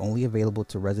offer was only available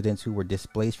to residents who were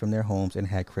displaced from their homes and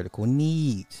had critical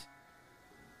needs.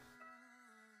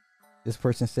 This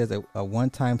person says a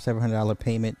one-time $700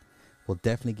 payment will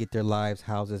definitely get their lives,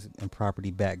 houses, and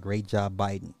property back. Great job,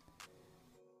 Biden.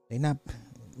 They not.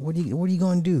 What are you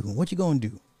gonna do? What you gonna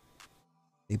do?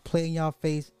 They play in y'all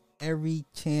face every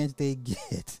chance they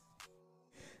get.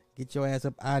 Get your ass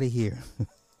up out of here.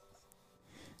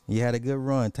 You had a good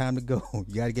run. Time to go.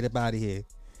 You got to get up out of here.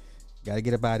 Got to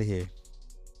get up out of here.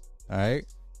 All right?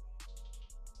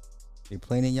 They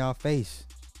playing in y'all face.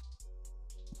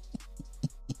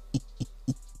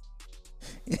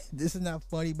 This is not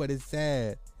funny, but it's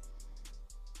sad.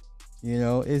 You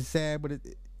know, it's sad, but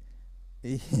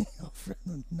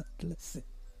listen.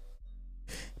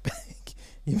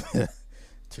 You better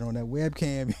turn on that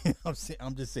webcam.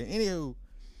 I'm just saying. Anywho,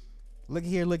 look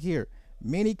here.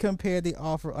 Many compared the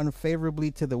offer unfavorably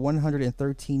to the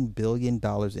 $113 billion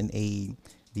in aid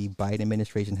the Biden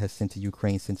administration has sent to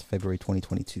Ukraine since February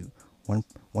 2022.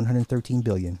 $113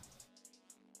 billion.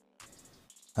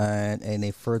 And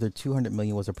a further $200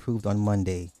 million was approved on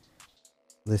Monday.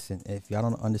 Listen, if y'all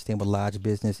don't understand what large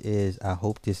business is, I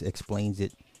hope this explains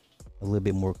it a little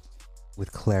bit more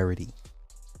with clarity.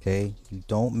 Okay? You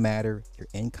don't matter. You're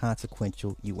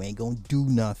inconsequential. You ain't gonna do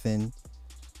nothing.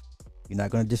 You're not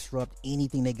going to disrupt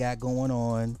anything they got going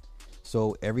on.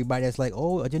 So everybody that's like,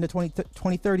 oh, Agenda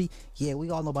 2030. Yeah, we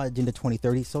all know about Agenda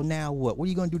 2030. So now what? What are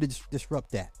you going to do to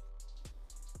disrupt that?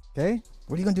 Okay?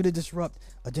 What are you going to do to disrupt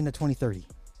Agenda 2030?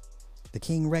 The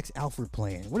King Rex Alfred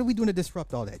plan. What are we doing to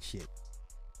disrupt all that shit?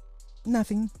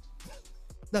 Nothing.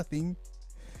 Nothing.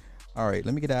 All right,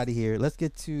 let me get out of here. Let's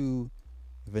get to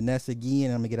Vanessa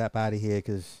Guillen. I'm going to get up out of here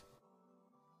because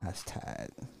I was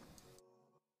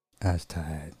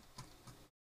tired.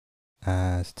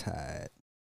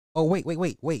 Oh, wait.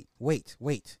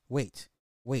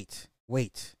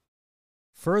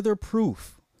 Further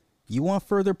proof. You want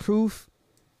further proof?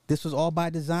 This was all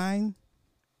by design?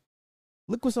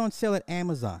 Look what's on sale at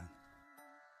Amazon.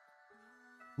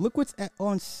 Look what's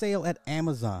on sale at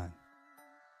Amazon.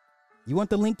 You want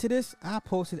the link to this? I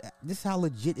posted. This is how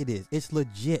legit it is. It's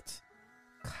legit.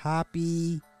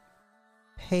 Copy,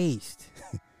 paste.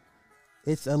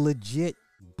 It's a legit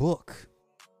book.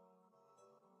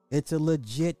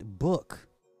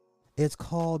 It's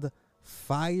called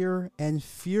Fire and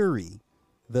Fury,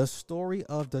 the story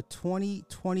of the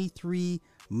 2023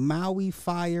 Maui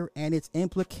fire and its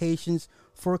implications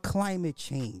for climate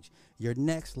change. Your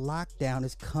next lockdown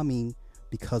is coming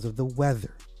because of the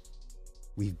weather.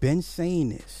 We've been saying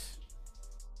this.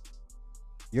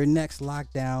 Your next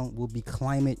lockdown will be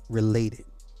climate related.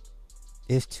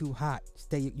 It's too hot.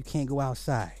 You can't go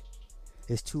outside.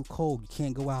 It's too cold. You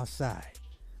can't go outside.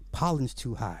 Pollen's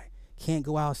too high. Can't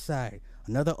go outside.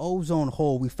 Another ozone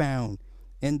hole we found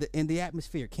in the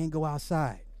atmosphere. Can't go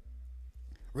outside.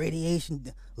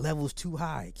 radiation levels too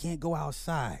high. Can't go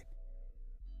outside.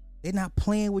 They're not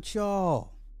playing with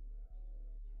y'all.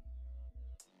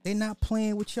 They're not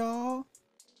playing with y'all.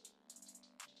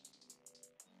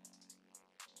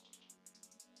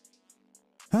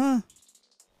 Huh?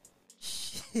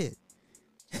 Shit.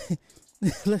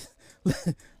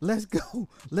 Let's go.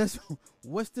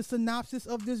 What's the synopsis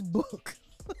of this book?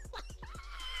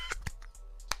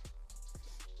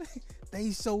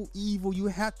 They so evil. You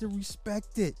have to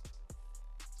respect it.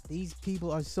 These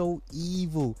people are so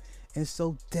evil and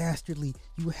so dastardly.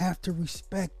 You have to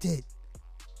respect it.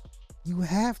 You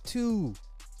have to.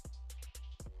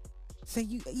 Say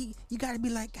you gotta be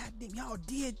like, God damn, y'all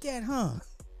did that, huh?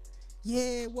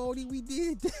 Yeah, Wody, we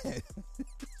did that.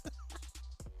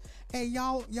 Hey,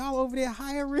 y'all over there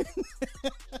hiring?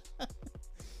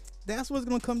 That's what's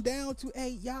gonna come down to.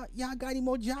 Hey, y'all got any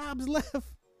more jobs left?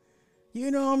 You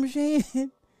know what I'm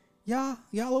saying? Y'all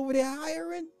over there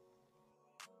hiring?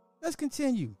 Let's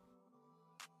continue.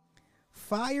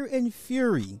 Fire and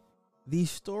Fury. The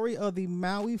story of the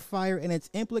Maui fire and its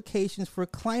implications for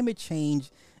climate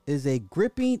change is a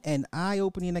gripping and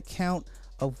eye-opening account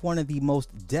of one of the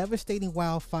most devastating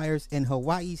wildfires in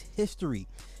Hawaii's history,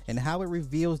 and how it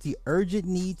reveals the urgent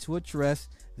need to address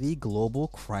the global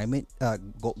climate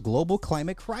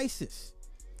crisis.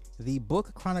 The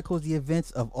book chronicles the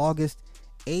events of August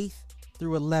 8th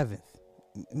through 11th.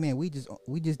 Man, we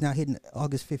just now hitting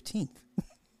August 15th.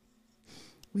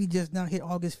 We just now hit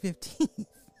August 15th.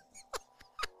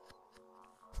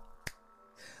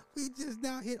 We just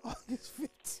now hit August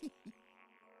 15th.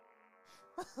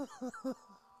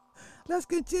 Let's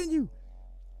continue.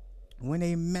 When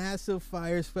a massive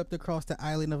fire swept across the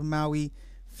island of Maui,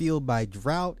 fueled by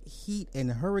drought, heat, and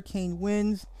hurricane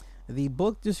winds, the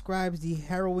book describes the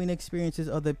harrowing experiences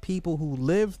of the people who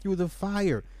lived through the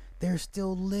fire. They're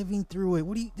still living through it.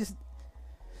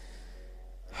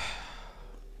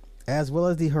 As well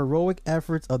as the heroic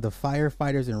efforts of the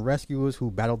firefighters and rescuers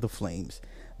who battled the flames.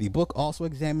 The book also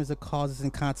examines the causes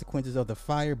and consequences of the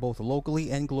fire, both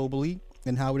locally and globally,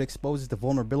 and how it exposes the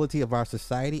vulnerability of our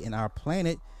society and our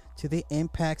planet to the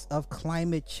impacts of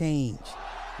climate change.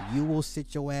 You will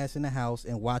sit your ass in the house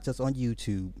and watch us on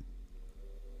YouTube.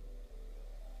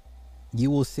 You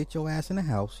will sit your ass in the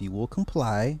house, you will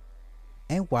comply,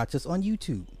 and watch us on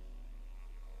YouTube.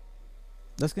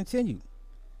 Let's continue.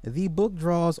 The book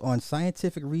draws on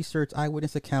scientific research,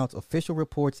 eyewitness accounts, official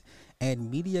reports,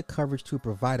 and media coverage to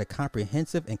provide a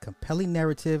comprehensive and compelling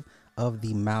narrative of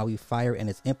the Maui fire and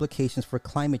its implications for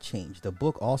climate change. The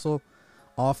book also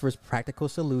offers practical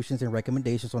solutions and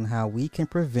recommendations on how we can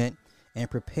prevent and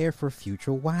prepare for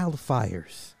future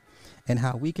wildfires, and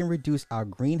how we can reduce our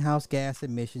greenhouse gas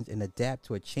emissions and adapt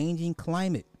to a changing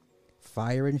climate.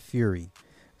 Fire and Fury.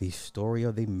 The story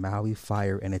of the Maui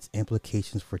fire and its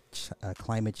implications for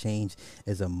climate change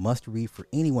is a must-read for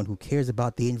anyone who cares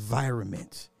about the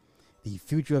environment, the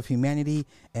future of humanity,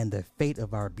 and the fate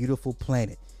of our beautiful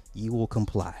planet. You will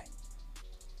comply.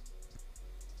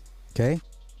 Okay?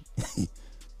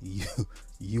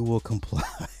 You will comply.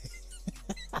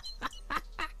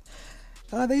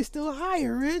 Are they still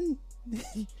hiring?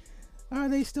 Are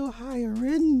they still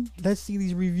hiring? Let's see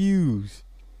these reviews.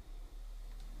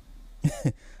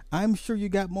 I'm sure you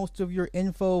got most of your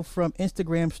info from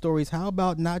Instagram stories. How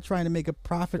about not trying to make a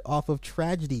profit off of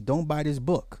tragedy? Don't buy this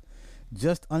book.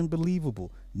 Just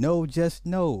unbelievable. No, just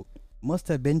no. Must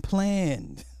have been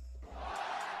planned.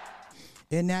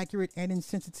 Inaccurate and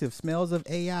insensitive. Smells of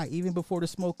AI even before the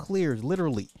smoke clears.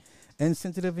 Literally.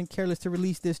 Insensitive and careless to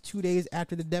release this 2 days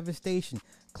after the devastation.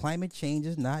 Climate change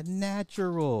is not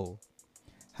natural.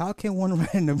 How can one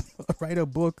write a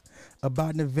book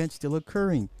about an event still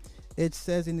occurring? It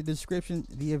says in the description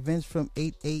the events from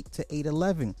 8/8 to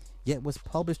 8/11, yet was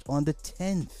published on the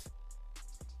 10th.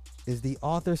 Is the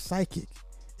author psychic?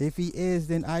 If he is,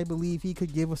 then I believe he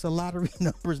could give us a lottery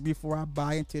numbers before I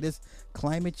buy into this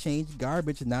climate change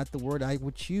garbage. Not the word I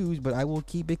would choose, but I will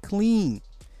keep it clean.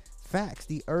 Facts.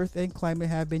 The earth and climate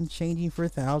have been changing for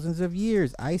thousands of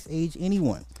years. Ice age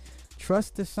anyone.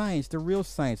 Trust the science, the real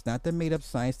science, not the made up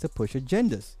science to push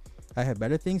agendas. I have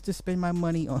better things to spend my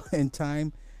money on and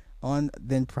time on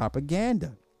than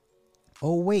propaganda.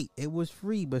 Oh wait, it was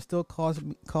free but still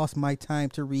cost my time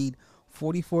to read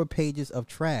 44 pages of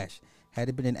trash. Had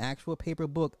it been an actual paper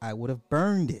book, I would have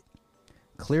burned it.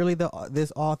 Clearly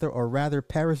this author, or rather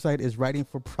parasite, is writing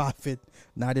for profit,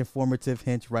 not informative,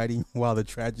 hence writing while the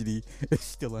tragedy is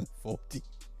still unfolding.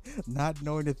 Not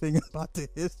knowing a thing about the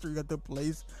history of the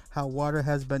place, how water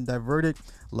has been diverted,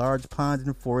 large ponds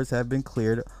and forests have been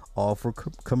cleared, all for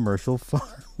commercial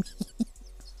farming.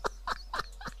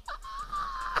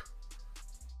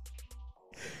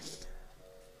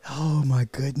 Oh my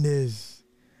goodness.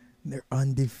 They're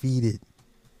undefeated.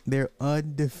 They're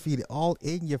undefeated. All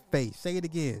in your face. Say it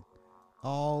again.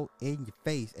 All in your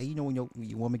face. And you know when your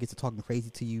woman gets to talking crazy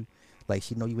to you, like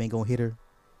she know you ain't gonna hit her.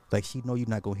 Like she know you're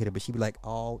not gonna hit her, but she be like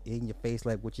all in your face,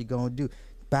 like what you gonna do?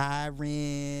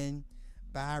 Byron.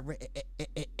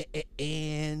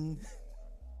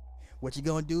 What you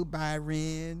gonna do,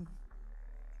 Byron?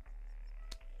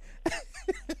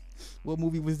 What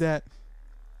movie was that?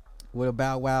 With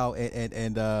Bow Wow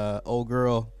and old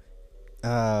girl,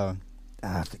 I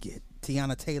forget.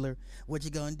 Tiana Taylor. What you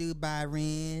gonna do,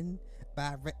 Byron?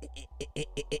 Because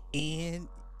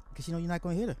you know you're not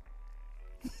gonna hit her.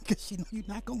 Because she know you're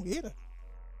not gonna hit her.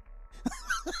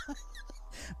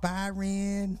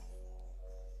 Byron.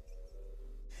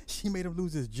 She made him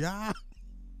lose his job.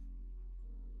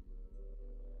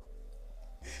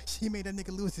 She made that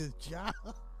nigga lose his job.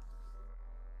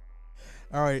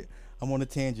 All right, I'm on a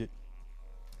tangent.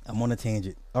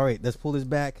 All right, let's pull this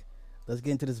back. Let's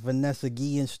get into this Vanessa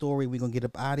Guillen story. We're gonna get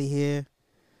up out of here.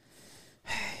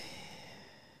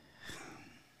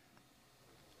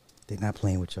 They're not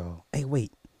playing with y'all. Hey,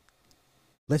 wait.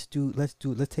 Let's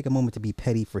take a moment to be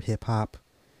petty for hip hop.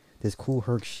 This Cool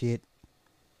Herc shit.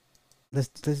 This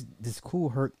Cool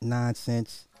Herc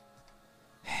nonsense.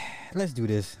 Let's do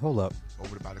this. Hold up.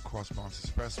 Over by the Cross Bronx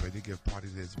Expressway, they give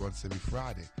parties once every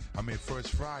Friday.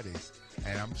 First Fridays.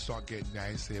 And I'm gonna start getting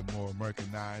nice and more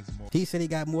Americanized. He said he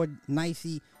got more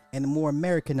nicey and more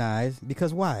Americanized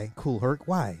because why? Cool Herc,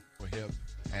 why? More hip.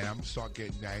 And I'm gonna start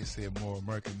getting nice and more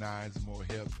Americanized, more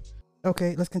hip.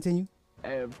 Okay, let's continue.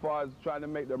 And as far as trying to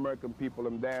make the American people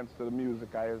dance to the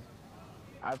music, I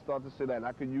start to say that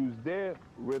I could use their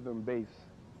rhythm bass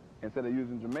instead of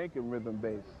using Jamaican rhythm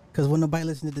bass. Because when nobody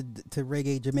listening to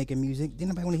reggae Jamaican music, didn't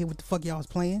nobody want to hear what the fuck y'all was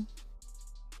playing?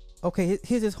 Okay,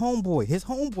 here's his homeboy. His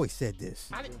homeboy said this.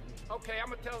 Okay, I'm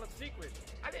going to tell a secret.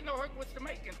 I didn't know Herc was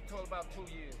Jamaican until about 2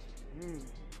 years.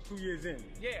 2 years in?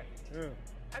 Yeah.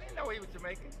 I didn't know he was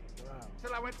Jamaican. Wow.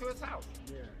 Until I went to his house.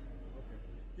 Yeah. Okay.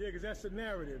 Yeah, because that's the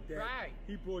narrative that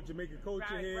he brought Jamaican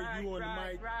culture here, you on the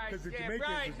mic, because the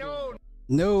Jamaicans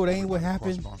No, that ain't what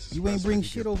happened. You ain't bring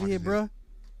shit over here, bruh.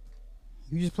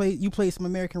 You play some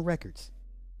American records.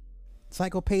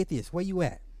 Psychopathist, where you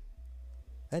at?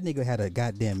 That nigga had a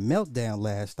goddamn meltdown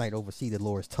last night over C.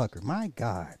 Dolores Tucker. My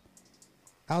God.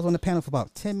 I was on the panel for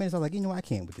about 10 minutes. I was like, you know, I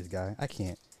can't with this guy. I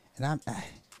can't. And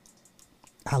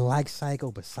I like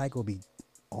Psycho, but Psycho be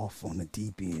off on the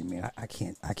deep end, man. I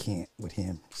can't with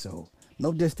him. So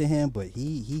no diss to him, but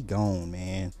he gone,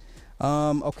 man.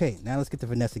 Okay, now let's get to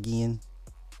Vanessa Guillen.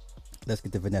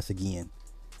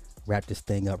 Wrap this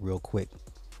thing up real quick.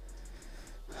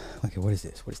 Okay, what is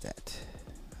this? What is that?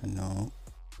 No.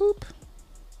 Boop.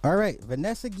 All right,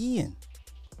 Vanessa Guillen.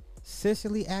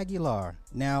 Cicely Aguilar.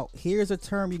 Now, here's a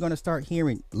term you're going to start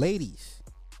hearing. Ladies,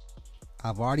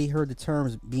 I've already heard the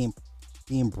terms being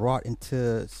brought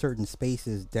into certain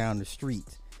spaces down the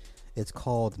street. It's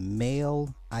called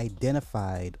male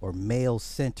identified or male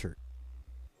centered.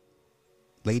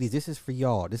 Ladies, this is for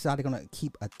y'all. This is how they're going to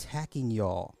keep attacking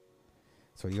y'all.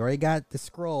 So you already got the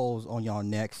scrolls on y'all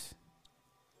necks,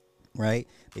 right?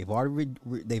 They've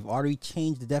already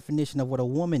changed the definition of what a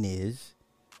woman is,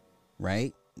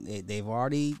 right? They've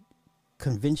already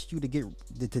convinced you to get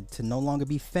to no longer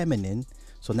be feminine.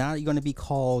 So now you're going to be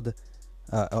called,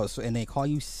 and they call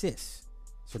you cis.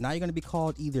 So now you're going to be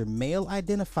called either male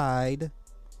identified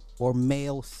or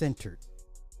male centered.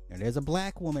 Now there's a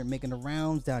black woman making the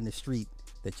rounds down the street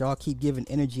that y'all keep giving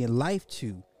energy and life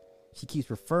to. She keeps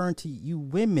referring to you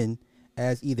women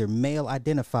as either male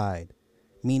identified,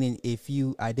 meaning if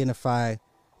you identify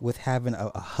with having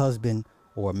a husband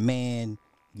or a man,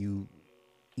 you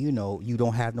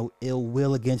don't have no ill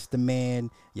will against the man.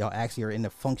 Y'all actually are in a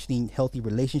functioning, healthy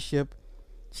relationship.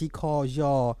 She calls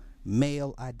y'all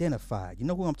male identified. You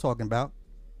know who I'm talking about.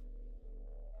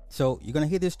 So you're going to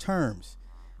hear these terms,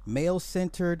 male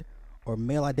centered or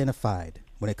male identified.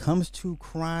 When it comes to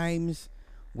crimes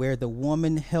where the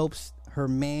woman helps her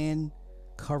man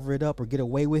cover it up or get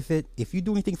away with it, if you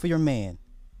do anything for your man,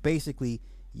 basically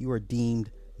you are deemed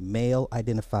male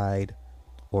identified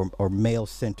or male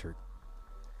centered.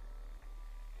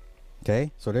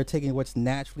 Okay, so they're taking what's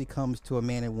naturally comes to a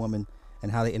man and woman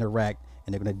and how they interact,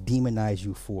 and they're going to demonize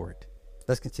you for it.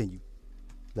 Let's continue.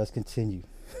 Let's continue.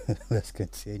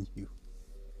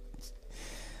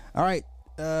 All right.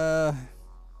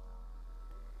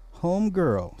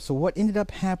 Homegirl. So what ended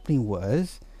up happening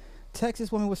was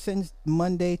Texas woman was sentenced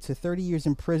Monday to 30 years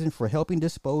in prison for helping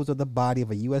dispose of the body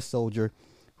of a U.S. soldier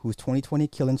whose 2020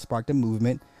 killing sparked a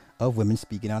movement of women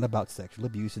speaking out about sexual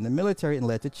abuse in the military and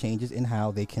led to changes in how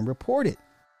they can report it.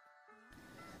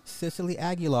 Cicely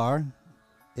Aguilar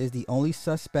is the only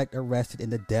suspect arrested in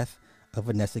the death of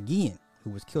Vanessa Guillen, who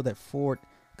was killed at Fort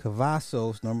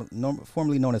Cavazos,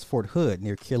 formerly known as Fort Hood,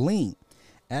 near Guillen.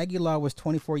 Aguilar was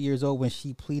 24 years old when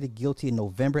she pleaded guilty in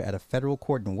November at a federal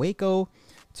court in Waco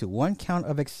to 1 count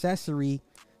of accessory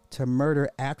to murder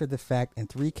after the fact and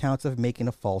 3 counts of making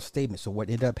a false statement. So what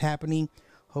ended up happening?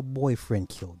 Her boyfriend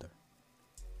killed her.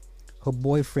 Her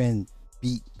boyfriend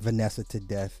beat Vanessa to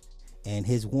death, and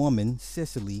his woman,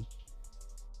 Cicely,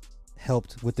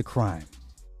 helped with the crime.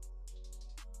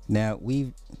 Now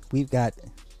we've got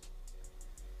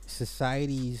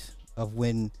societies of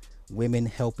when women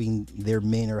helping their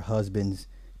men or husbands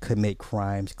commit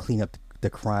crimes, clean up the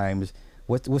crimes.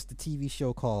 What's the TV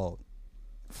show called?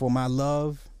 For My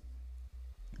Love.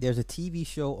 There's a TV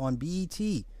show on BET.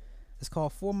 It's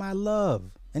called For My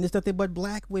Love, and it's nothing but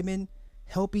black women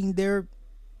helping their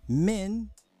men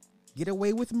get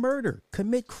away with murder,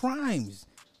 commit crimes,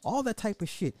 all that type of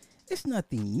shit. It's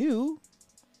nothing new.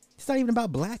 It's not even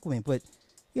about black women, but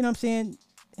you know what I'm saying?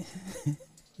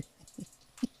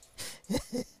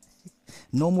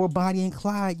 No more Bonnie and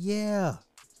Clyde. Yeah.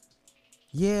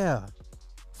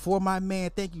 For my man.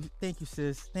 Thank you,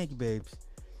 sis. Thank you, babes.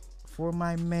 For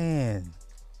my man.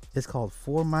 It's called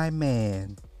For My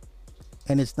Man.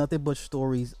 And it's nothing but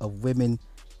stories of women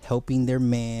helping their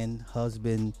man,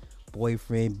 husband,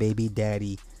 boyfriend, baby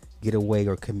daddy get away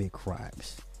or commit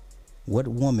crimes. What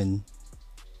woman,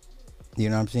 you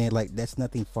know what I'm saying? Like, that's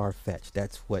nothing far-fetched.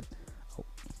 That's what,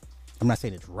 I'm not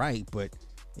saying it's right, but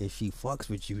if she fucks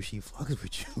with you, she fucks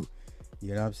with you.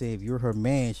 You know what I'm saying? If you're her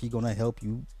man, she's gonna help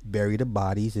you bury the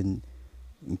bodies and,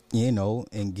 you know,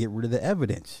 and get rid of the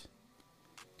evidence.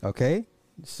 Okay?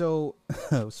 So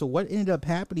what ended up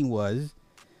happening was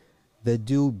the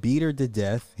dude beat her to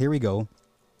death. Here we go.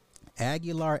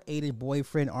 Aguilar aided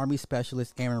boyfriend, Army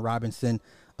Specialist Aaron Robinson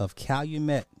of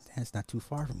Calumet, that's not too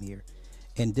far from here,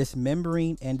 in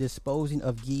dismembering and disposing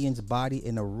of Guillen's body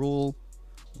in a rural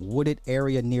wooded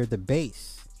area near the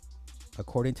base,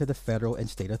 according to the federal and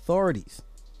state authorities.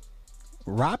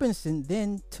 Robinson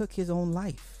then took his own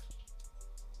life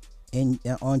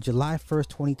on July 1st,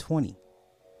 2020,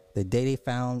 the day they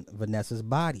found Vanessa's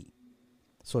body.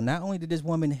 So not only did this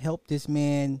woman help this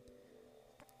man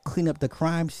clean up the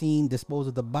crime scene, dispose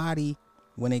of the body,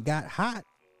 when it got hot,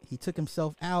 he took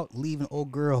himself out, leaving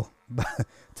old girl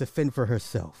to fend for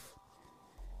herself.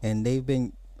 And they've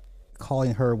been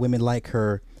calling her, women like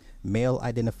her, male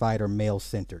identified or male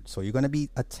centered. So you're going to be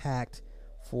attacked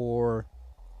for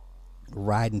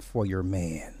riding for your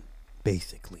man,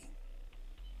 basically.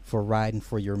 For riding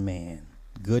for your man.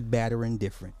 Good, bad, or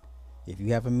indifferent. If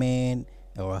you have a man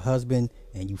or a husband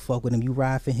and you fuck with him, you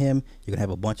ride for him, you're going to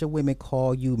have a bunch of women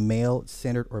call you male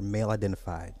centered or male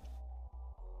identified.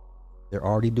 They're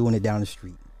already doing it down the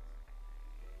street.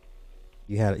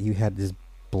 You had this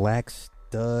black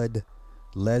stud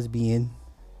lesbian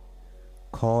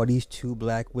call these two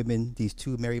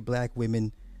married black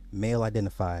women male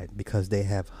identified because they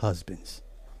have husbands.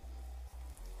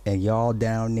 And y'all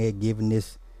down there giving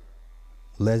this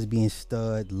lesbian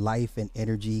stud life and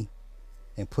energy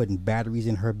and putting batteries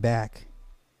in her back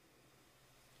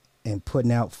and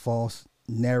putting out false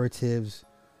narratives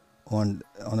on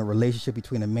a relationship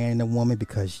between a man and a woman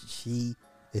because she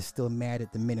is still mad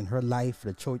at the men in her life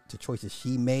for the choices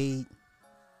she made.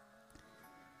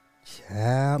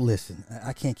 Child, listen,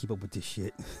 I can't keep up with this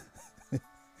shit.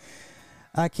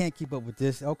 I can't keep up with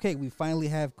this. Okay, we finally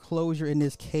have closure in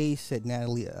this case, said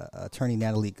attorney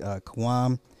Natalie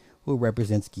Kwam, who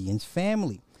represents Guillen's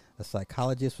family. A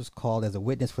psychologist was called as a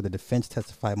witness for the defense,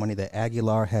 testified Monday that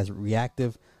Aguilar has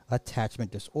reactive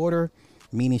attachment disorder,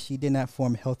 meaning she did not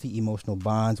form healthy emotional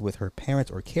bonds with her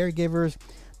parents or caregivers.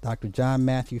 Dr. John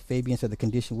Matthew Fabian said the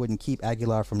condition wouldn't keep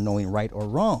Aguilar from knowing right or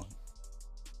wrong.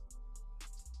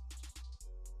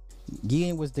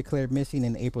 Guillen was declared missing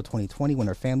in April 2020 when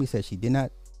her family said they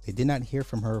did not hear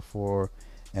from her for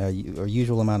a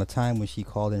usual amount of time when she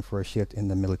called in for a shift in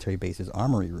the military base's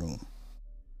armory room.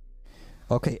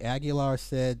 Okay, Aguilar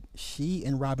said she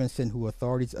and Robinson, who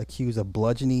authorities accuse of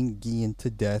bludgeoning Guillen to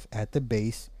death at the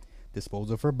base,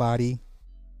 disposed of her body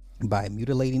by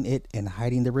mutilating it and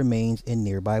hiding the remains in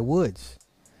nearby woods.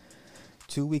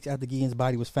 2 weeks after Guillen's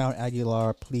body was found,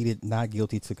 Aguilar pleaded not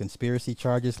guilty to conspiracy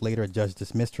charges. Later, a judge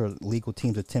dismissed her legal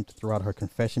team's attempt to throw out her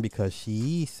confession because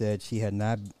she said she had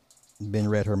not been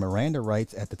read her Miranda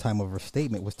rights at the time of her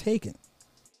statement was taken.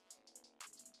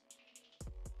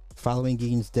 Following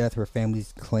Guillen's death, her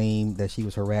family's claimed that she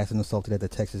was harassed and assaulted at the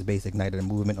Texas base ignited a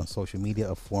movement on social media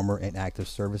of former and active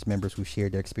service members who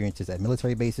shared their experiences at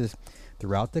military bases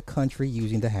throughout the country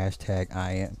using the hashtag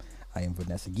I am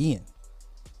Vanessa Guillen.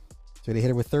 So they hit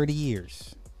her with 30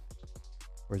 years.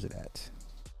 Where's it at?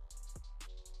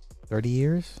 30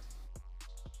 years?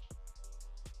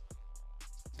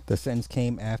 The sentence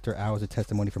came after hours of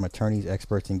testimony from attorneys,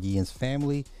 experts, and Guillen's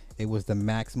family. It was the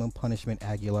maximum punishment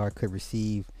Aguilar could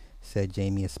receive, said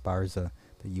Jamie Esparza,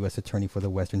 the U.S. Attorney for the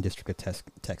Western District of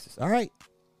Texas. All right.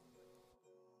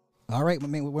 All right, my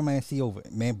man, where my see over?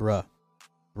 Man, bruh.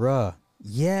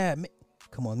 Yeah, man.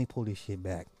 Come on, let me pull this shit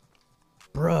back.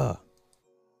 Bruh.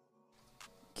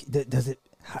 Does it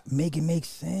make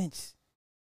sense?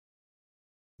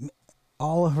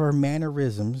 All of her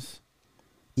mannerisms,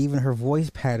 even her voice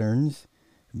patterns,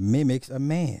 mimics a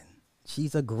man.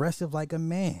 She's aggressive like a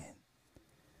man.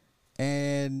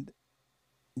 And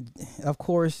of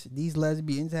course, these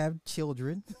lesbians have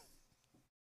children.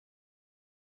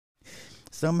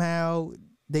 Somehow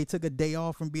they took a day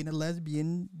off from being a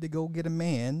lesbian to go get a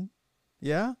man.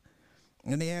 Yeah.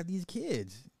 And they have these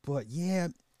kids. But yeah,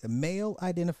 male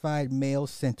identified, male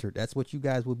centered. That's what you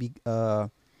guys will be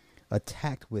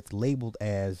attacked with, labeled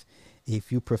as,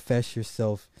 if you profess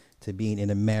yourself to being in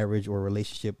a marriage or a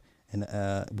relationship and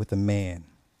with a man,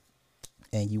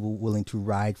 and you were willing to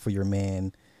ride for your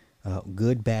man,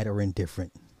 good, bad, or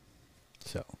indifferent.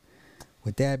 So,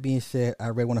 with that being said, I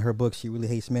read one of her books. She really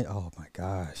hates men. Oh my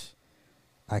gosh,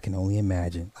 I can only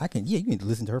imagine. You can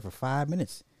listen to her for 5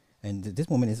 minutes, and this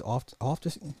woman is off.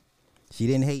 She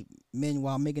didn't hate men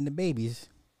while making the babies,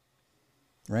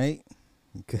 right?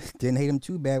 Didn't hate them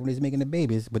too bad when he was making the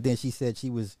babies, but then she said she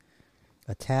was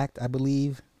attacked. I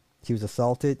believe she was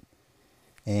assaulted,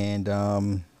 and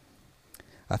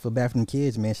I feel bad for them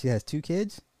kids, man. She has 2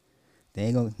 kids. They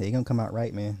ain't gonna come out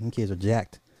right, man. Them kids are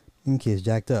jacked. Them kids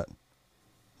jacked up.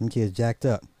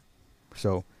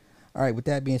 So, all right. With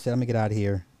that being said, I'm gonna get out of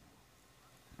here.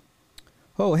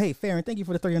 Oh, hey, Farron, thank you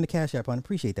for the 30 on the Cash App, hon.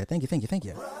 Appreciate that. Thank you.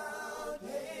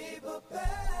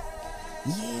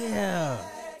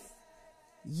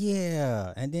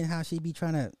 Yeah. And then how she be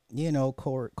trying to,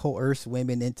 coerce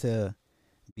women into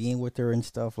being with her and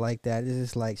stuff like that. It's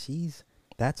just like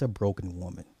that's a broken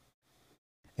woman.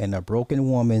 And a broken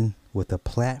woman with a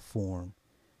platform,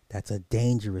 that's a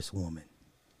dangerous woman.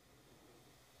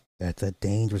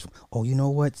 Oh, you know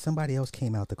what? Somebody else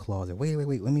came out the closet. Wait.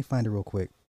 Let me find it real quick.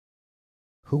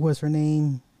 Who was her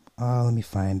name? Let me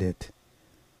find it.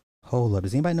 Hold up.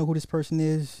 Does anybody know who this person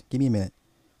is? Give me a minute.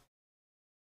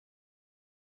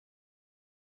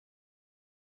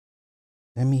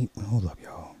 Hold up,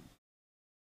 y'all.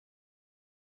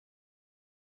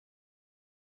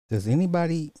 Does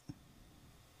anybody?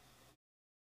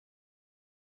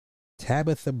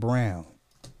 Tabitha Brown.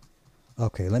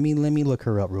 Okay, let me look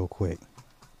her up real quick.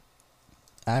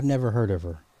 I've never heard of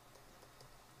her.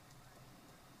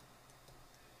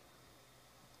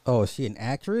 Oh, is she an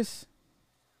actress?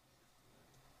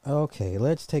 Okay,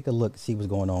 let's take a look, see what's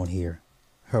going on here.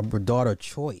 Her daughter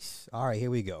Choice. All right,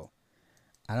 here we go.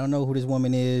 I don't know who this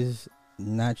woman is.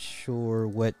 Not sure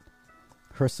what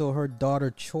her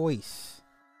daughter Choice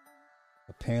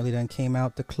apparently done came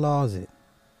out the closet.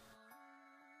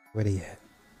 Where they at?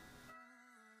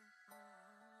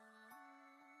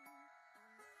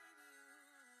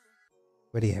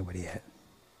 Where they at?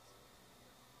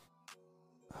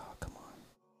 Oh, come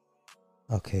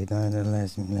on. Okay, let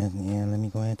me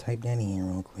go ahead and type that in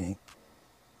real quick.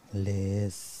 In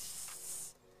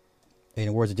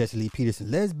the words of Jesse Lee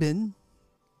Peterson, lesbian.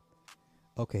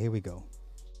 Okay, here we go.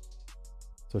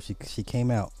 So she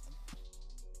came out.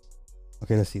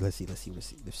 Okay, let's see.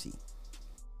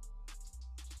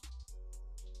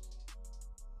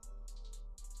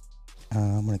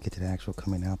 I'm gonna get to the actual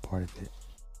coming out part of it.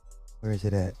 Where is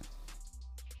it at?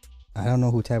 I don't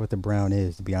know who Tabitha Brown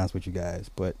is, to be honest with you guys,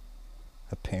 but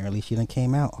apparently she done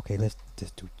came out. Okay, let's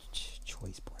just do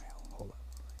Choice Brown.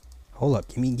 Hold up.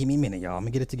 Give me a minute, y'all. I'm gonna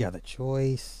get it together.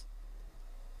 Choice.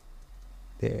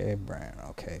 There, Brown.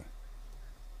 Okay.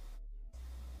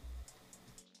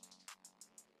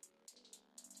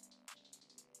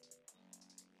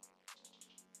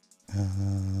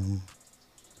 Come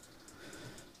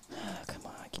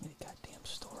on, give me the goddamn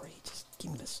story. Just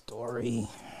give me the story.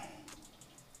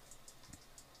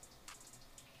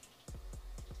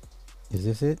 Is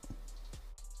this it?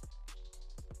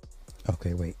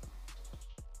 Okay, wait.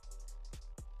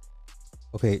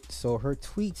 Okay, so her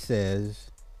tweet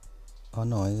says, oh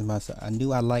no, I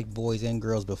knew I liked boys and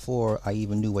girls before I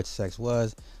even knew what sex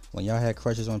was. When y'all had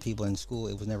crushes on people in school,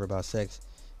 it was never about sex.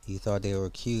 You thought they were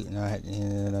cute, and I had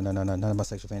no, none about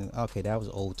sexual fantasy. Okay, that was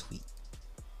an old tweet.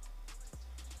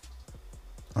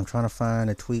 I'm trying to find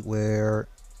a tweet where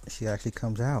she actually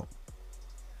comes out.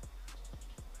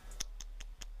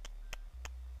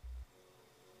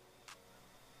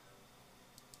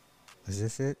 Is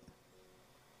this it?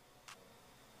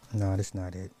 No, that's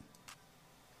not it.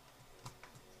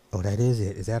 Oh, that is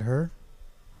it. Is that her?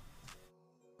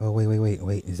 Oh, wait.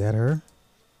 Is that her?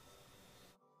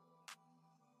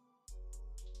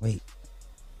 Wait.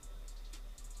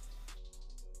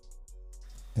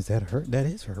 Is that her? That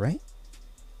is her, right?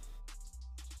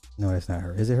 No, that's not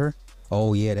her. Is it her?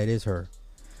 Oh, yeah, that is her.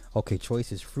 Okay,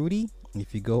 choice is fruity.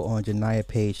 If you go on Janiyah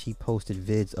page, she posted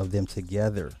vids of them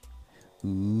together.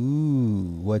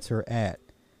 Ooh, what's her at?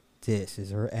 This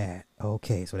is her at.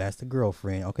 Okay, so that's the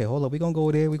girlfriend. Okay, hold up. We're going to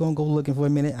go there. We're going to go looking for a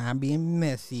minute. I'm being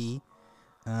messy.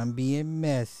 I'm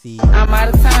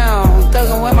out of town,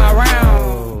 thugging with my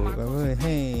round.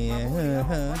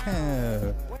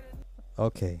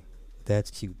 Okay, that's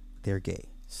cute. They're gay.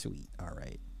 Sweet. All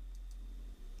right.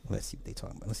 Let's see what they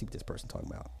talking about. Let's see what this person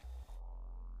talking about.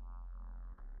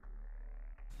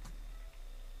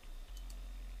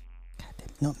 God damn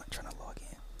it. No, I'm not trying to log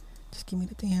in. Just give me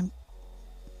the damn.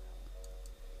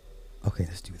 Okay,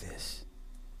 let's do this.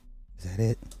 Is that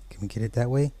it? Can we get it that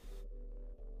way?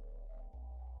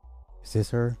 Is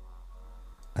this her?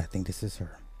 I think this is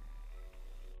her.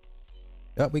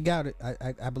 Oh, we got it.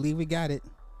 I believe we got it.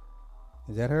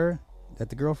 Is that her? Is that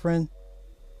the girlfriend?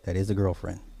 That is the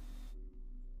girlfriend.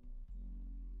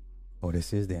 Oh,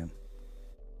 this is them.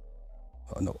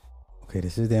 Oh, no. Okay,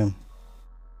 this is them.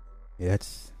 Yeah,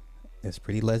 that's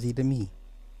pretty lesy to me.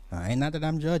 Ain't not that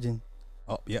I'm judging.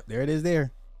 Oh, yep, there it is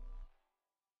there.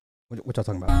 What y'all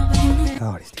talking about?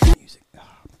 Oh, this damn music. Oh,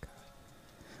 my God.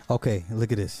 Okay,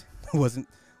 look at this. Wasn't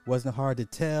hard to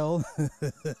tell.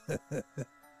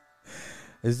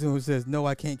 As soon as it says, no,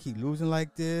 I can't keep losing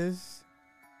like this.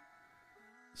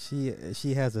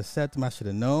 She has a septum. I should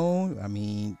have known. I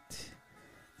mean,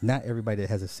 not everybody that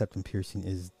has a septum piercing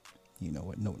is, you know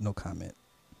what, no comment.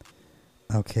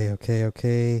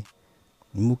 Okay.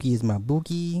 Mookie is my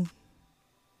bookie.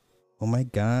 Oh my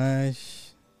gosh.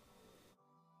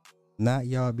 Not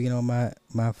y'all being on my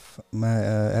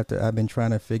after I've been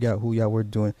trying to figure out who y'all were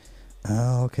doing.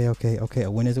 Oh, okay.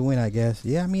 A win is a win, I guess.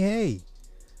 Yeah, I mean, hey.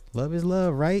 Love is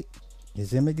love, right?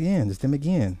 It's them again.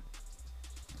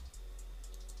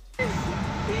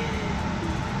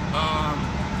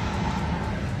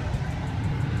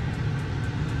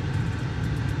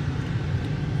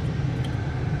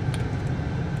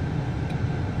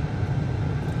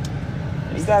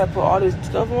 You gotta put all this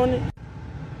stuff on it?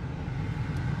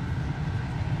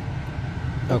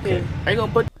 Okay. Are you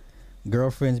gonna put...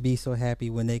 Girlfriends be so happy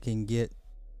when they can get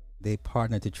their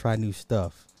partner to try new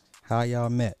stuff. How y'all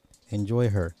met? Enjoy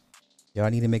her. Y'all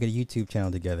need to make a YouTube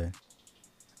channel together.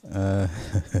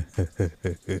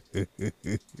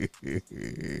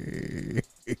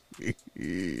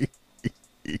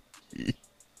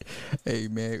 Hey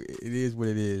man, it is what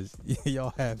it is.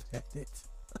 Y'all have had it.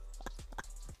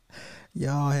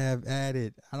 Y'all have at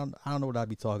it. I don't know what I'd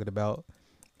be talking about.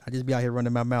 I just be out here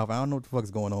running my mouth. I don't know what the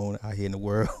fuck's going on out here in the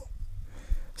world.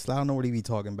 So I don't know what he be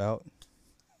talking about.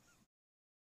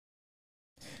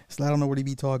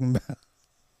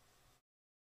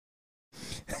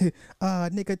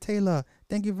 Nigga Taylor,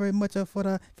 thank you very much for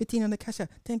the 15 on the cash.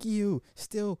 Thank you.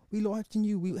 Still, we watching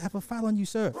you. We have a file on you,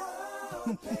 sir.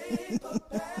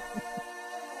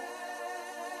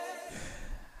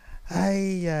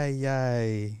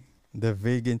 Ay. The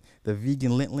vegan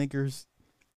lint lickers.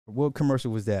 What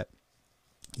commercial was that?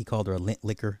 He called her a lint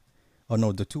licker. Oh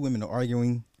no, the two women are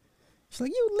arguing. She's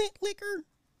like, you lint licker.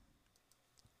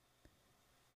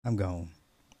 I'm gone.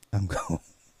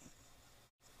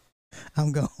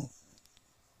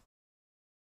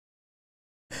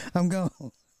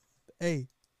 Hey,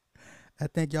 I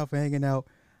thank y'all for hanging out.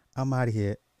 I'm out of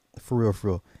here. For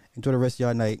real. Enjoy the rest of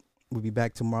y'all night. We'll be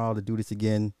back tomorrow to do this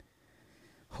again.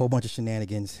 Whole bunch of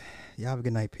shenanigans. Y'all have a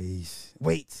good night. Peace.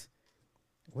 Wait.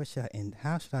 What should I end?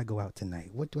 How should I go out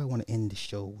tonight? What do I want to end the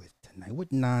show with tonight?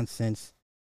 What nonsense?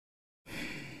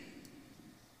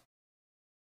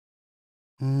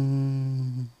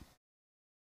 Do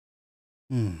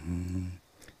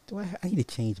I need to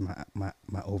change my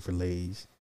overlays?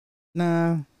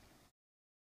 Nah.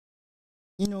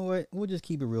 You know what? We'll just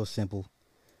keep it real simple.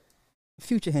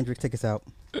 Future Hendrix, take us out.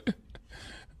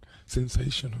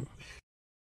 Sensational.